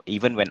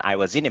when I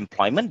was in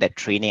employment, that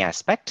training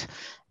aspect.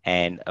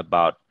 And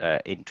about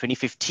in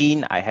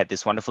 2015, I had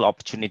this wonderful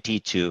opportunity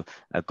to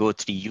go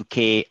to the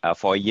UK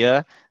for a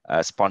year,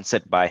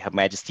 sponsored by Her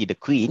Majesty the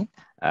Queen.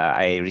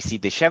 I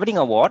received the Chevening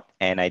Award,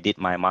 and I did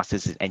my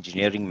Master's in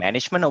Engineering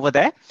Management over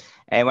there.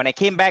 And when I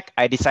came back,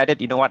 I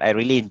decided, you know what, I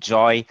really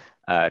enjoy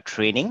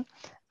training,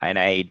 and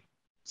I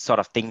sort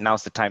of think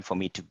now's the time for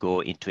me to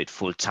go into it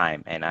full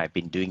time. And I've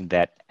been doing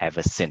that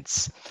ever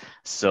since.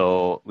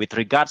 So with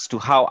regards to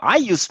how I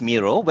use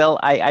Miro, well,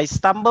 I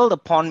stumbled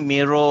upon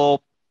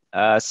Miro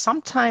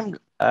sometime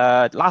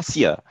last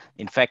year.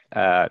 In fact,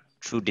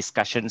 through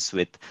discussions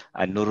with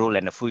Nurul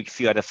and a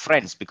few other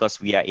friends, because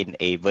we are in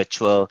a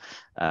virtual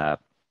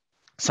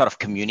sort of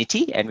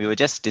community, and we were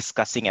just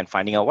discussing and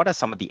finding out what are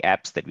some of the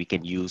apps that we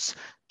can use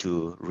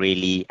to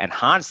really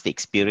enhance the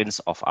experience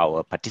of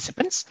our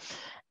participants.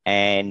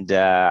 And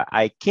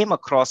I came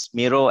across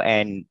Miro,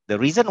 and the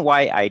reason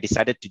why I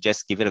decided to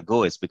just give it a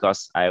go is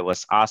because I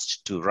was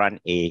asked to run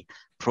a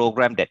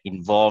program that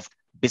involved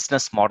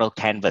business model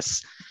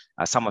canvas.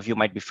 Some of you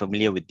might be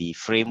familiar with the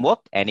framework,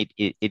 and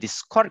it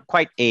is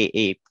quite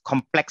a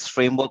complex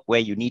framework where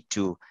you need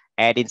to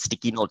add in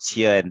sticky notes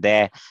here and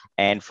there.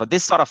 And for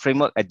this sort of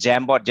framework, a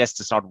Jamboard just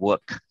does not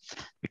work,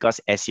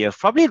 because as you have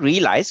probably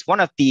realized,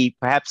 one of the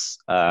perhaps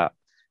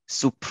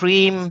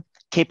supreme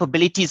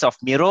capabilities of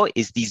Miro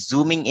is the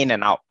zooming in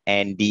and out,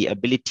 and the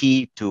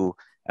ability to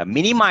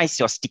minimize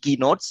your sticky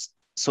notes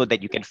so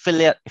that you can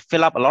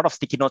fill up a lot of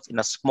sticky notes in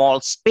a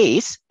small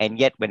space, and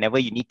yet whenever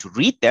you need to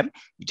read them,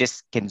 you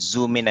just can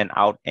zoom in and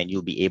out, and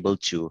you'll be able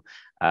to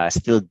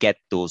still get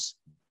those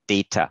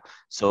data.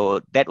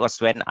 So that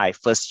was when I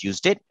first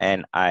used it,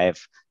 and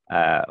I've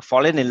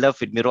fallen in love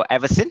with Miro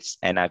ever since,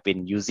 and I've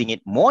been using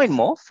it more and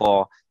more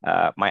for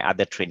my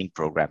other training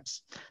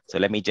programs. So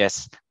let me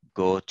just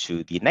go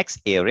to the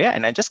next area,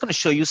 and I'm just going to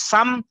show you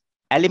some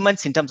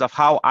elements in terms of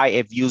how I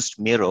have used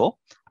Miro.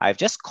 I've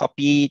just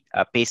copied,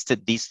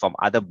 pasted these from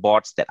other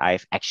boards that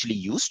I've actually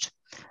used.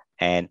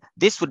 And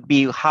this would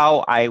be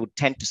how I would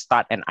tend to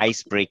start an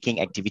ice-breaking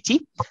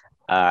activity.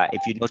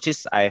 If you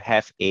notice, I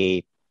have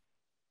a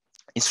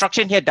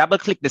instruction here: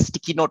 double-click the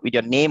sticky note with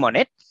your name on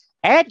it.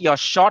 Add your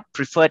short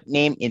preferred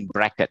name in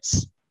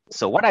brackets.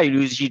 So what I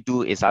usually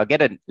do is I'll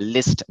get a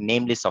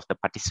name list of the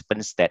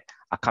participants that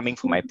are coming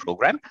for my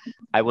program.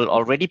 I will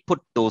already put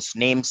those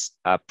names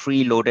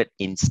preloaded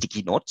in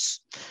sticky notes.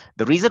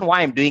 The reason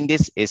why I'm doing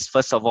this is,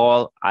 first of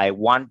all, I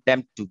want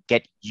them to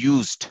get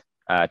used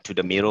to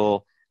the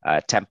Miro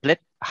template.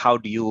 How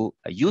do you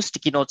use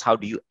sticky notes? How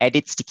do you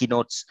edit sticky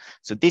notes?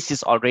 So this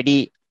is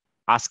already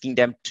asking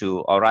them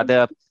to, or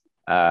rather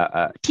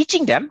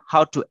teaching them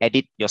how to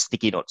edit your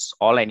sticky notes.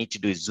 All I need to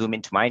do is zoom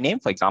into my name,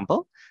 for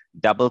example,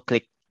 double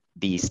click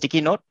the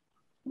sticky note,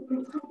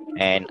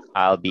 and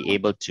I'll be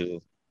able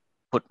to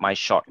put my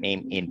short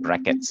name in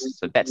brackets.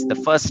 So that's the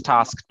first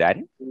task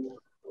done.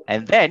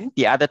 And then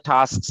the other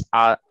tasks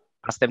are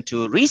ask them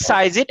to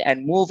resize it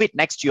and move it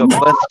next to your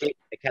birthday,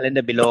 the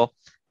calendar below.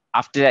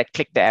 After that,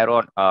 click the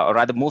arrow, or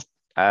rather move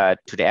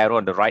to the arrow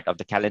on the right of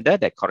the calendar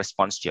that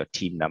corresponds to your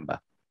team number.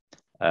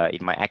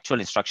 In my actual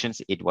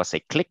instructions, it was a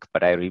click,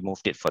 but I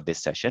removed it for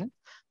this session.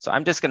 So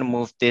I'm just going to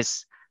move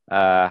this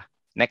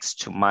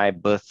next to my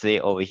birthday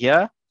over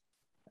here,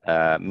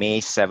 May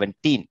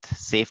 17th.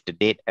 Save the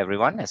date,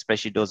 everyone,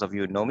 especially those of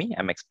you who know me.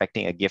 I'm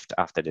expecting a gift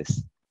after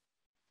this.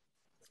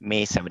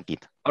 May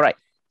 17th. All right.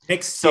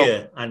 Next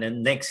year, and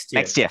then next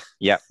year. Next year,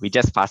 yeah, we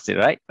just passed it,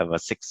 right?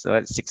 About six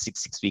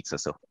weeks or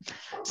so.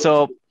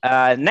 So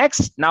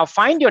next, now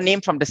find your name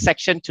from the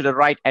section to the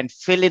right and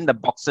fill in the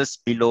boxes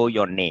below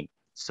your name.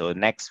 So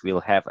next,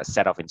 we'll have a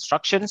set of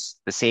instructions,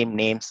 the same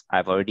names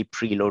I've already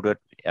preloaded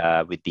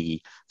with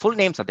the full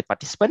names of the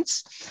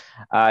participants.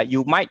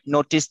 You might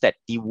notice that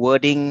the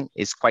wording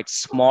is quite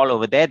small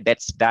over there.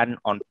 That's done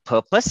on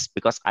purpose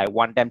because I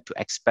want them to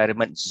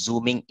experiment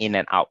zooming in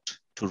and out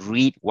to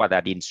read what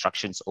are the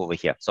instructions over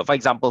here. So for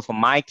example, for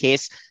my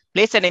case,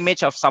 place an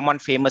image of someone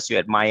famous you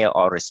admire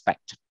or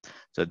respect.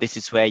 So this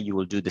is where you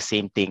will do the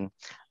same thing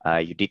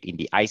you did in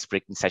the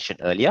ice-breaking session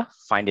earlier,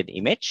 find an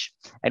image.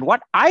 And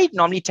what I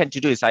normally tend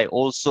to do is I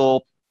also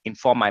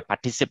inform my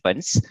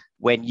participants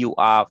when you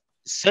are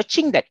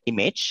searching that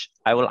image,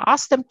 I will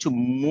ask them to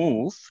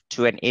move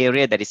to an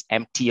area that is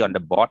empty on the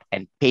board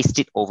and paste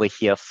it over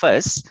here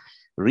first,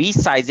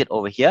 resize it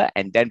over here,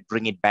 and then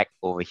bring it back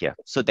over here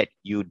so that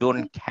you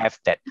don't have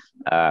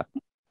that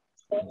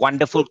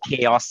wonderful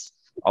chaos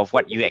of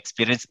what you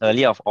experienced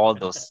earlier of all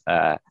those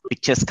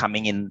pictures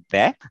coming in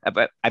there.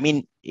 But I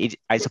mean,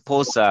 I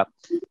suppose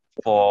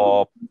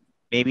for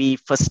maybe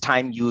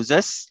first-time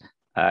users,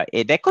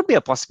 there could be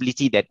a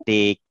possibility that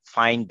they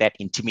find that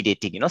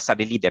intimidating. You know,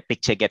 suddenly their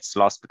picture gets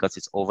lost because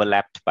it's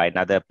overlapped by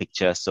another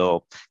picture.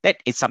 So that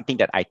is something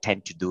that I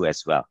tend to do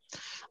as well.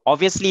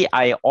 Obviously,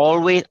 I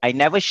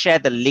never share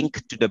the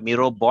link to the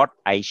Miro board.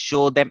 I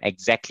show them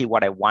exactly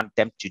what I want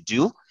them to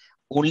do.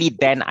 Only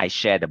then I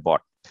share the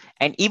board.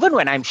 And even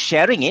when I'm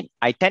sharing it,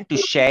 I tend to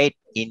share it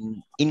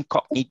in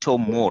incognito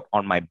mode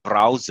on my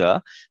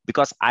browser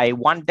because I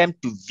want them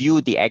to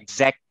view the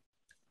exact,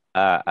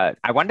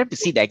 I want them to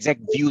see the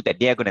exact view that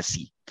they're going to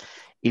see.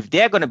 If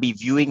they're going to be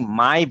viewing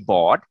my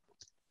board,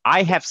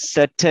 I have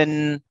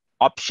certain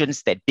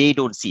options that they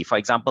don't see. For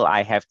example,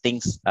 I have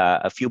things,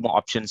 a few more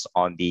options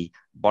on the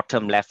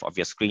bottom left of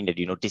your screen that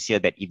you notice here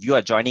that if you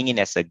are joining in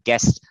as a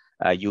guest,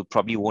 you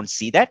probably won't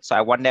see that. So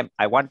I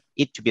want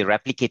it to be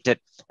replicated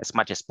as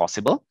much as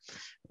possible.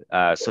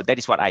 So that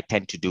is what I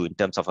tend to do in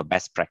terms of a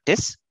best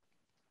practice.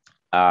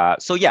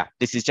 So yeah,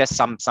 this is just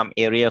some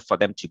area for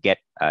them to get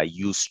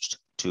used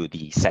to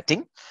the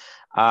setting.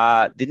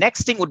 The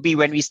next thing would be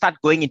when we start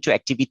going into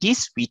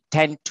activities, we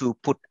tend to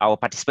put our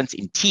participants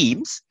in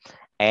teams,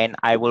 and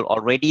I will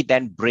already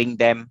then bring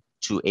them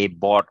to a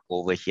board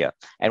over here.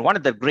 And one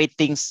of the great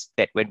things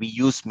that when we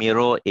use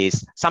Miro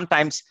is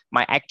sometimes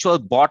my actual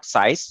board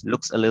size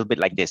looks a little bit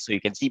like this. So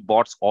you can see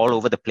boards all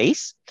over the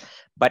place,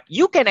 but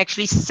you can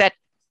actually set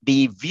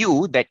the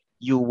view that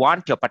you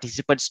want your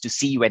participants to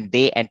see when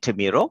they enter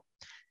Miro.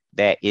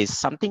 There is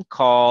something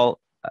called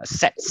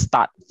set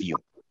start view.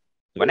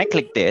 When I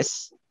click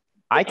this,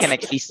 I can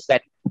actually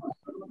set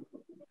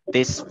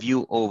this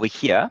view over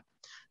here.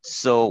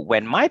 So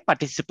when my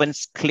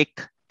participants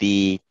click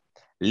the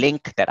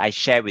link that I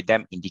share with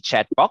them in the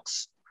chat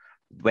box,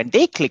 when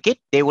they click it,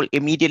 they will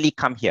immediately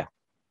come here.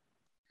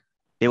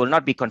 They will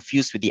not be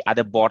confused with the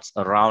other boards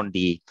around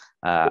the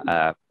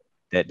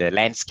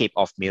landscape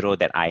of Miro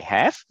that I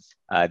have.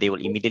 They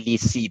will immediately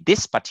see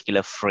this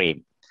particular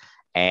frame.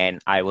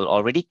 And I will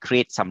already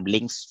create some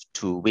links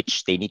to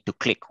which they need to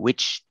click,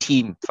 which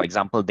team, for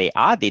example, they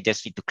are. They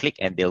just need to click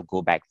and they'll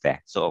go back there.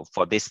 So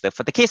for this,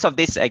 for the case of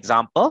this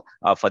example,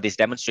 for this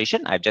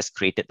demonstration, I've just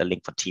created the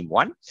link for team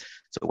 1.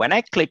 So when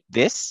I click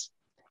this,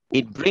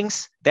 it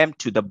brings them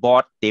to the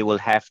board they will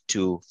have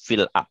to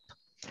fill up.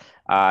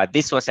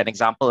 This was an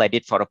example I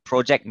did for a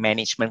project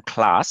management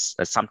class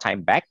some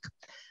time back.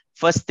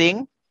 First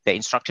thing, the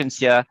instructions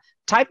here,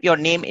 type your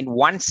name in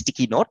one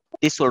sticky note.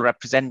 This will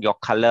represent your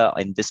color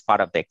in this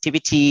part of the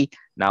activity.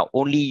 Now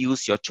only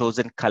use your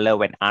chosen color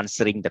when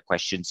answering the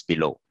questions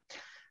below.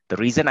 The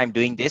reason I'm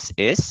doing this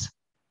is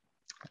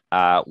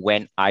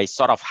when I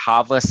sort of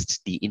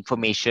harvest the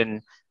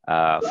information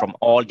from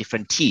all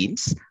different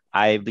teams,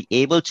 I'll be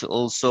able to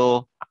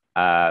also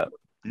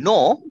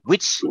know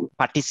which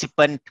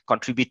participant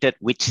contributed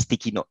which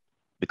sticky note,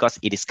 because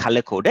it is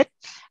color coded.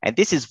 And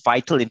this is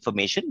vital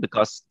information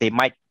because they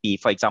might be,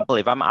 for example,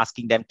 if I'm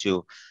asking them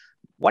to,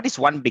 what is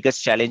one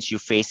biggest challenge you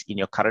face in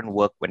your current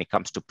work when it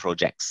comes to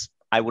projects?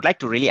 I would like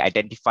to really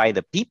identify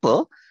the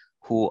people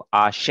who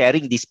are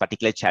sharing these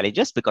particular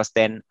challenges, because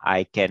then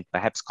I can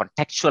perhaps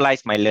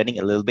contextualize my learning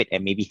a little bit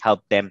and maybe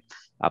help them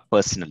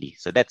personally.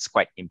 So that's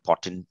quite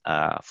important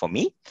for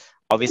me.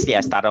 Obviously,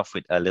 I start off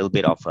with a little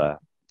bit of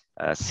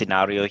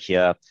scenario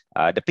here.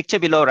 The picture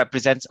below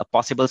represents a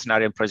possible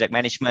scenario in project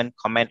management.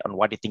 Comment on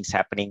what you think is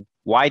happening.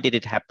 Why did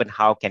it happen?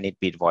 How can it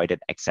be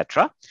avoided,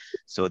 etc.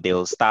 So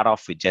they'll start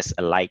off with just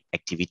a light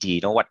activity.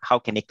 You know what? How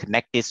can they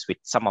connect this with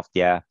some of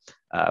their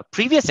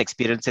previous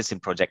experiences in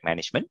project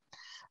management?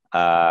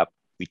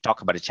 We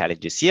talk about the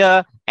challenges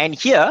here. And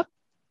here,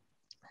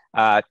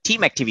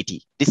 team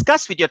activity.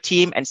 Discuss with your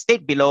team and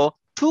state below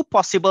 2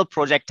 possible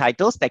project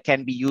titles that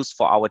can be used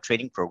for our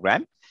training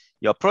program.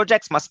 Your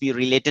projects must be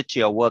related to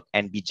your work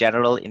and be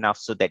general enough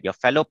so that your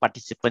fellow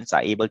participants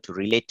are able to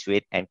relate to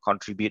it and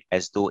contribute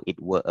as though it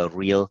were a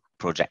real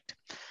project.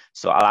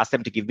 So I'll ask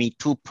them to give me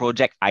 2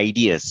 project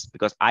ideas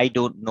because I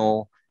don't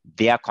know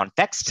their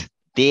context.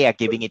 They are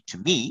giving it to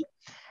me.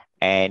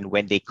 And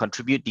when they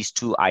contribute these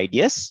 2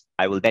 ideas,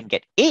 I will then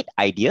get 8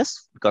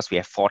 ideas because we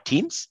have 4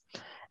 teams.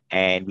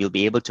 And we'll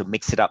be able to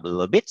mix it up a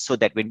little bit so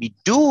that when we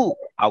do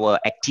our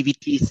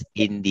activities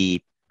in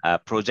the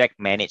project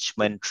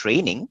management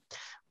training,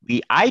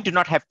 I do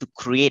not have to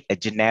create a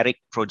generic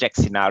project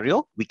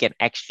scenario. We can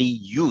actually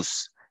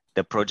use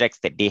the projects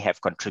that they have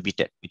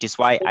contributed, which is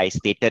why I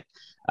stated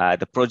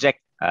the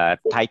project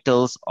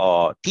titles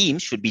or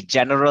themes should be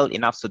general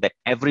enough so that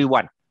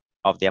everyone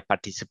of their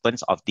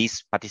participants, of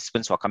these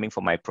participants who are coming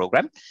from my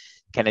program,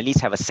 can at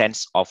least have a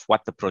sense of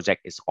what the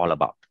project is all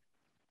about.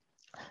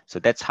 So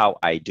that's how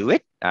I do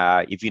it.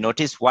 If you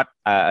notice what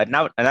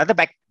now another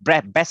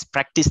best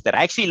practice that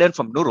I actually learned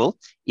from Nurul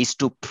is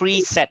to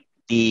preset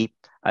the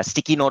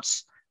sticky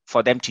notes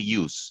for them to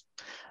use.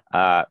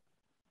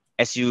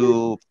 As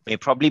you may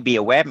probably be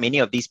aware, many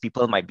of these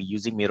people might be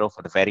using Miro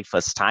for the very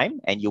first time,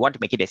 and you want to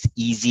make it as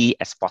easy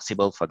as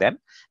possible for them.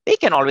 They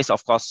can always,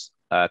 of course,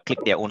 click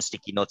their own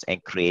sticky notes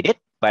and create it,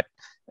 but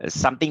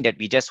something that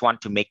we just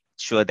want to make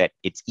sure that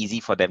it's easy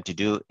for them to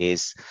do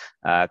is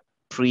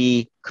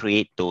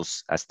pre-create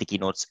those sticky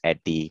notes at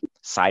the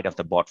side of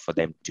the board for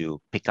them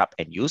to pick up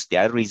and use. The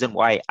other reason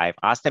why I've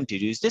asked them to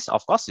use this,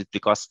 of course, is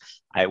because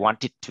I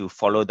wanted to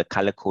follow the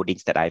color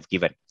codings that I've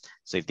given.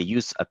 So if they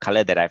use a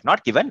color that I've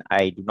not given,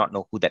 I do not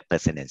know who that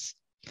person is.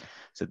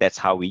 So that's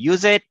how we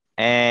use it.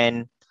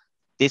 And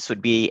this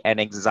would be an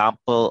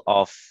example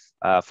of,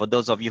 for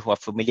those of you who are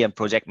familiar in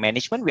project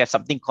management, we have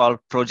something called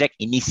project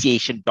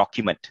initiation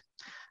document.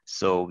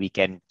 So we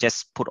can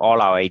just put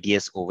all our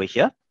ideas over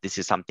here. This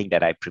is something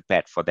that I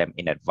prepared for them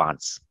in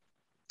advance.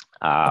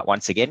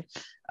 Once again,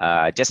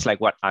 just like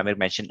what Amir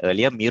mentioned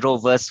earlier,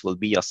 Miroverse will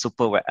be your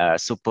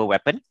super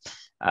weapon.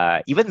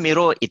 Even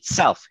Miro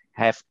itself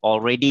have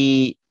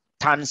already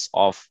tons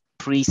of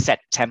preset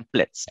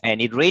templates,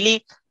 and it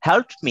really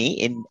helped me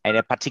in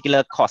a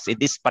particular course, in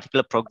this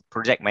particular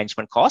project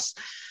management course,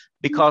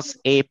 because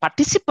a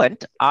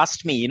participant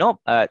asked me,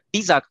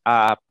 these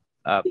are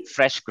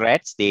fresh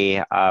grads,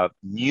 they are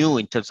new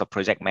in terms of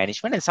project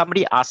management, and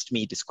somebody asked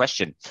me this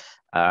question.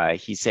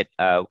 He said,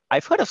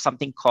 I've heard of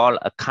something called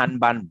a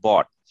Kanban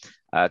board.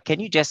 Can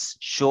you just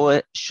show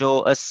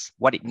us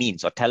what it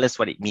means or tell us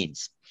what it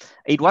means?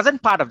 It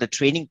wasn't part of the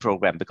training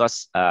program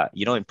because,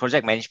 in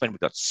project management, we've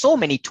got so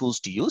many tools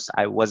to use.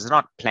 I was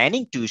not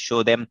planning to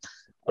show them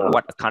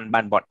what a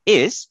Kanban board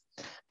is.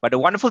 But the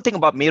wonderful thing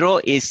about Miro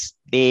is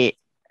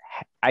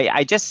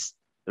I just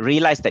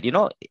realized that,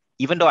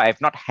 even though I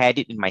have not had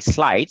it in my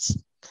slides,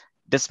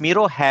 does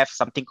Miro have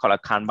something called a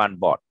Kanban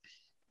board?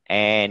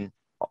 And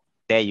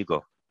there you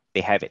go,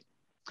 they have it.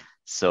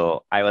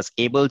 So I was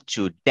able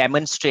to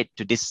demonstrate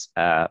to this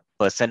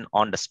person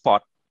on the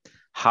spot,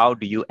 how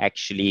do you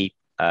actually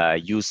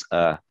use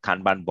a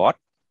Kanban board?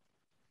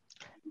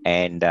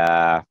 And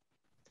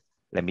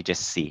let me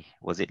just see,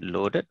 was it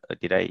loaded? Or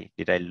did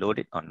I load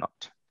it or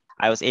not?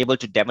 I was able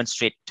to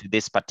demonstrate to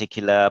this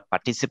particular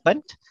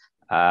participant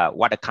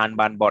what a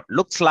Kanban board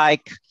looks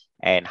like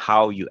and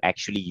how you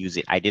actually use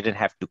it. I didn't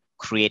have to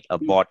create a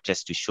board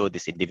just to show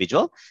this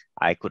individual.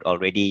 I could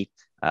already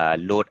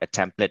load a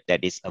template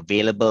that is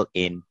available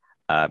in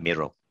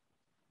Miro.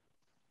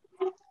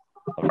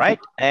 All right,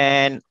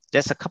 and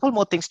just a couple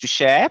more things to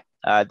share.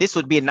 This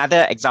would be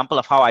another example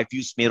of how I've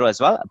used Miro as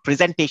well, a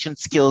presentation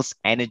skills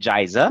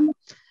energizer.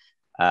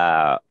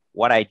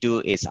 What I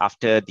do is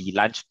after the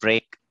lunch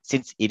break,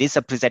 since it is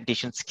a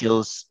presentation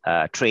skills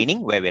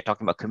training where we're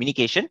talking about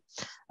communication,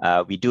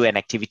 we do an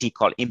activity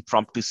called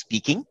impromptu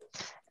speaking.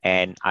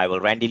 And I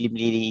will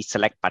randomly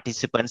select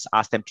participants,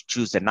 ask them to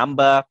choose a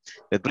number.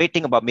 The great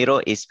thing about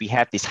Miro is we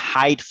have this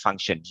hide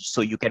function.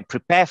 So you can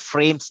prepare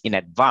frames in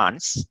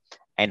advance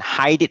and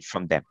hide it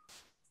from them,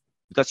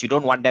 because you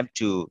don't want them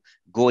to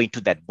go into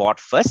that board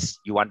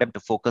first. You want them to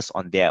focus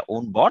on their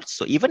own board.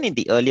 So even in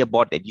the earlier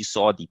board that you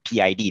saw, the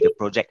PID, the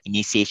project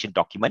initiation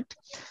document,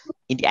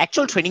 in the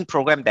actual training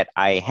program that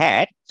I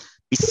had,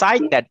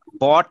 beside that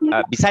board,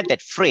 beside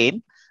that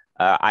frame,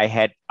 I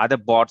had other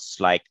boards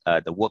like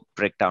the work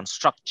breakdown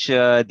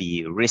structure,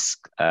 the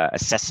risk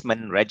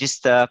assessment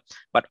register,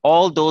 but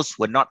all those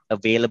were not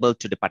available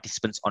to the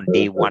participants on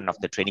day 1 of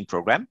the training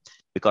program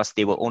because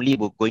they were only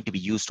going to be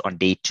used on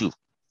day 2.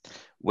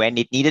 When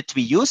it needed to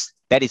be used,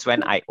 that is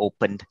when I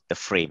opened the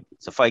frame.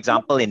 So for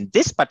example, in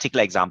this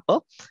particular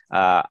example,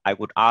 I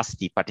would ask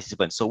the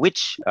participants, so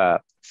which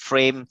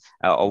frame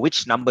or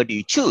which number do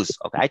you choose?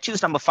 Okay, I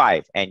choose number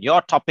 5, and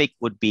your topic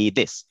would be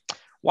this.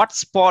 What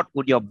sport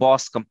would your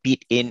boss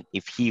compete in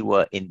if he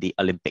were in the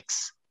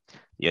Olympics?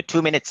 Your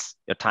 2 minutes,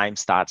 your time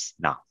starts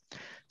now.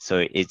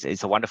 So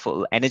it's a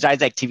wonderful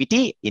energized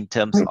activity in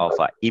terms of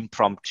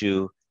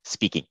impromptu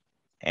speaking.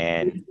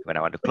 And when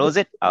I want to close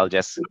it, I'll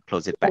just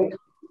close it back.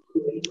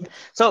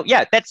 So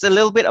yeah, that's a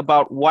little bit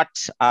about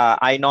what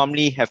I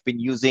normally have been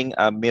using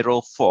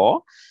Miro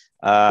for.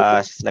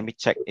 Let me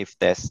check if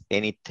there's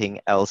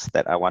anything else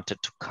that I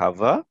wanted to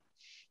cover.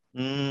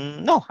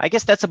 No, I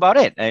guess that's about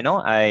it.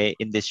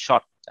 In this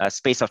short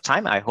space of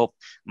time, I hope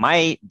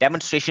my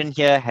demonstration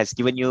here has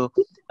given you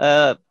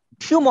a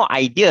few more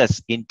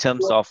ideas in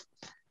terms of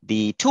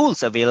the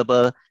tools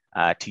available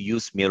to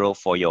use Miro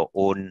for your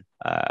own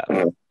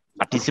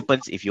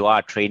participants if you are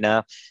a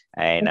trainer.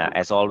 And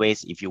as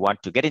always, if you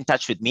want to get in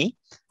touch with me,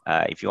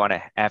 if you want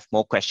to have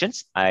more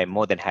questions, I'm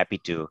more than happy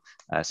to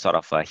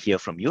hear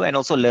from you and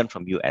also learn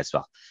from you as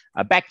well.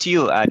 Back to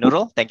you,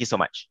 Nurul. Thank you so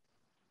much.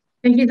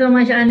 Thank you so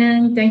much,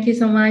 Anand. Thank you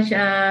so much,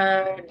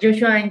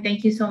 Joshua, and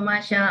thank you so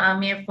much,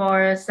 Amir,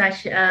 for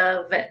such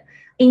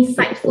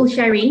insightful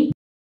sharing.